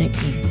one, don't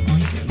you? I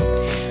do.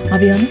 I'll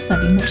be honest,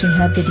 I've been watching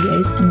her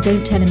videos, and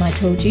don't tell him I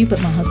told you,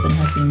 but my husband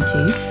has been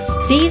too.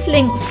 These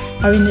links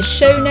are in the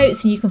show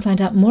notes, and you can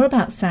find out more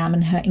about Sam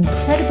and her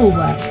incredible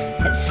work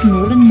at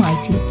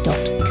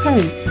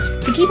smallandmighty.co.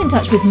 To keep in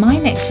touch with my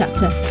next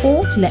chapter,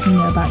 or to let me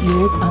know about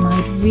yours, and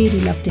I'd really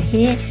love to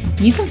hear,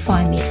 you can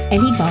find me at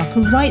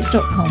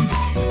elliebarkerwrites.com.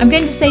 I'm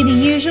going to say the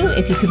usual.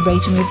 If you could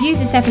rate and review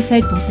this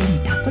episode, well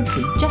then that would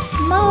be just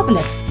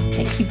marvellous.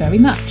 Thank you very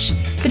much.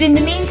 But in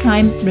the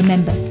meantime,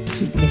 remember,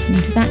 keep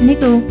listening to that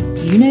niggle.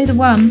 You know the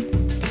one.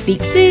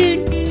 Speak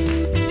soon.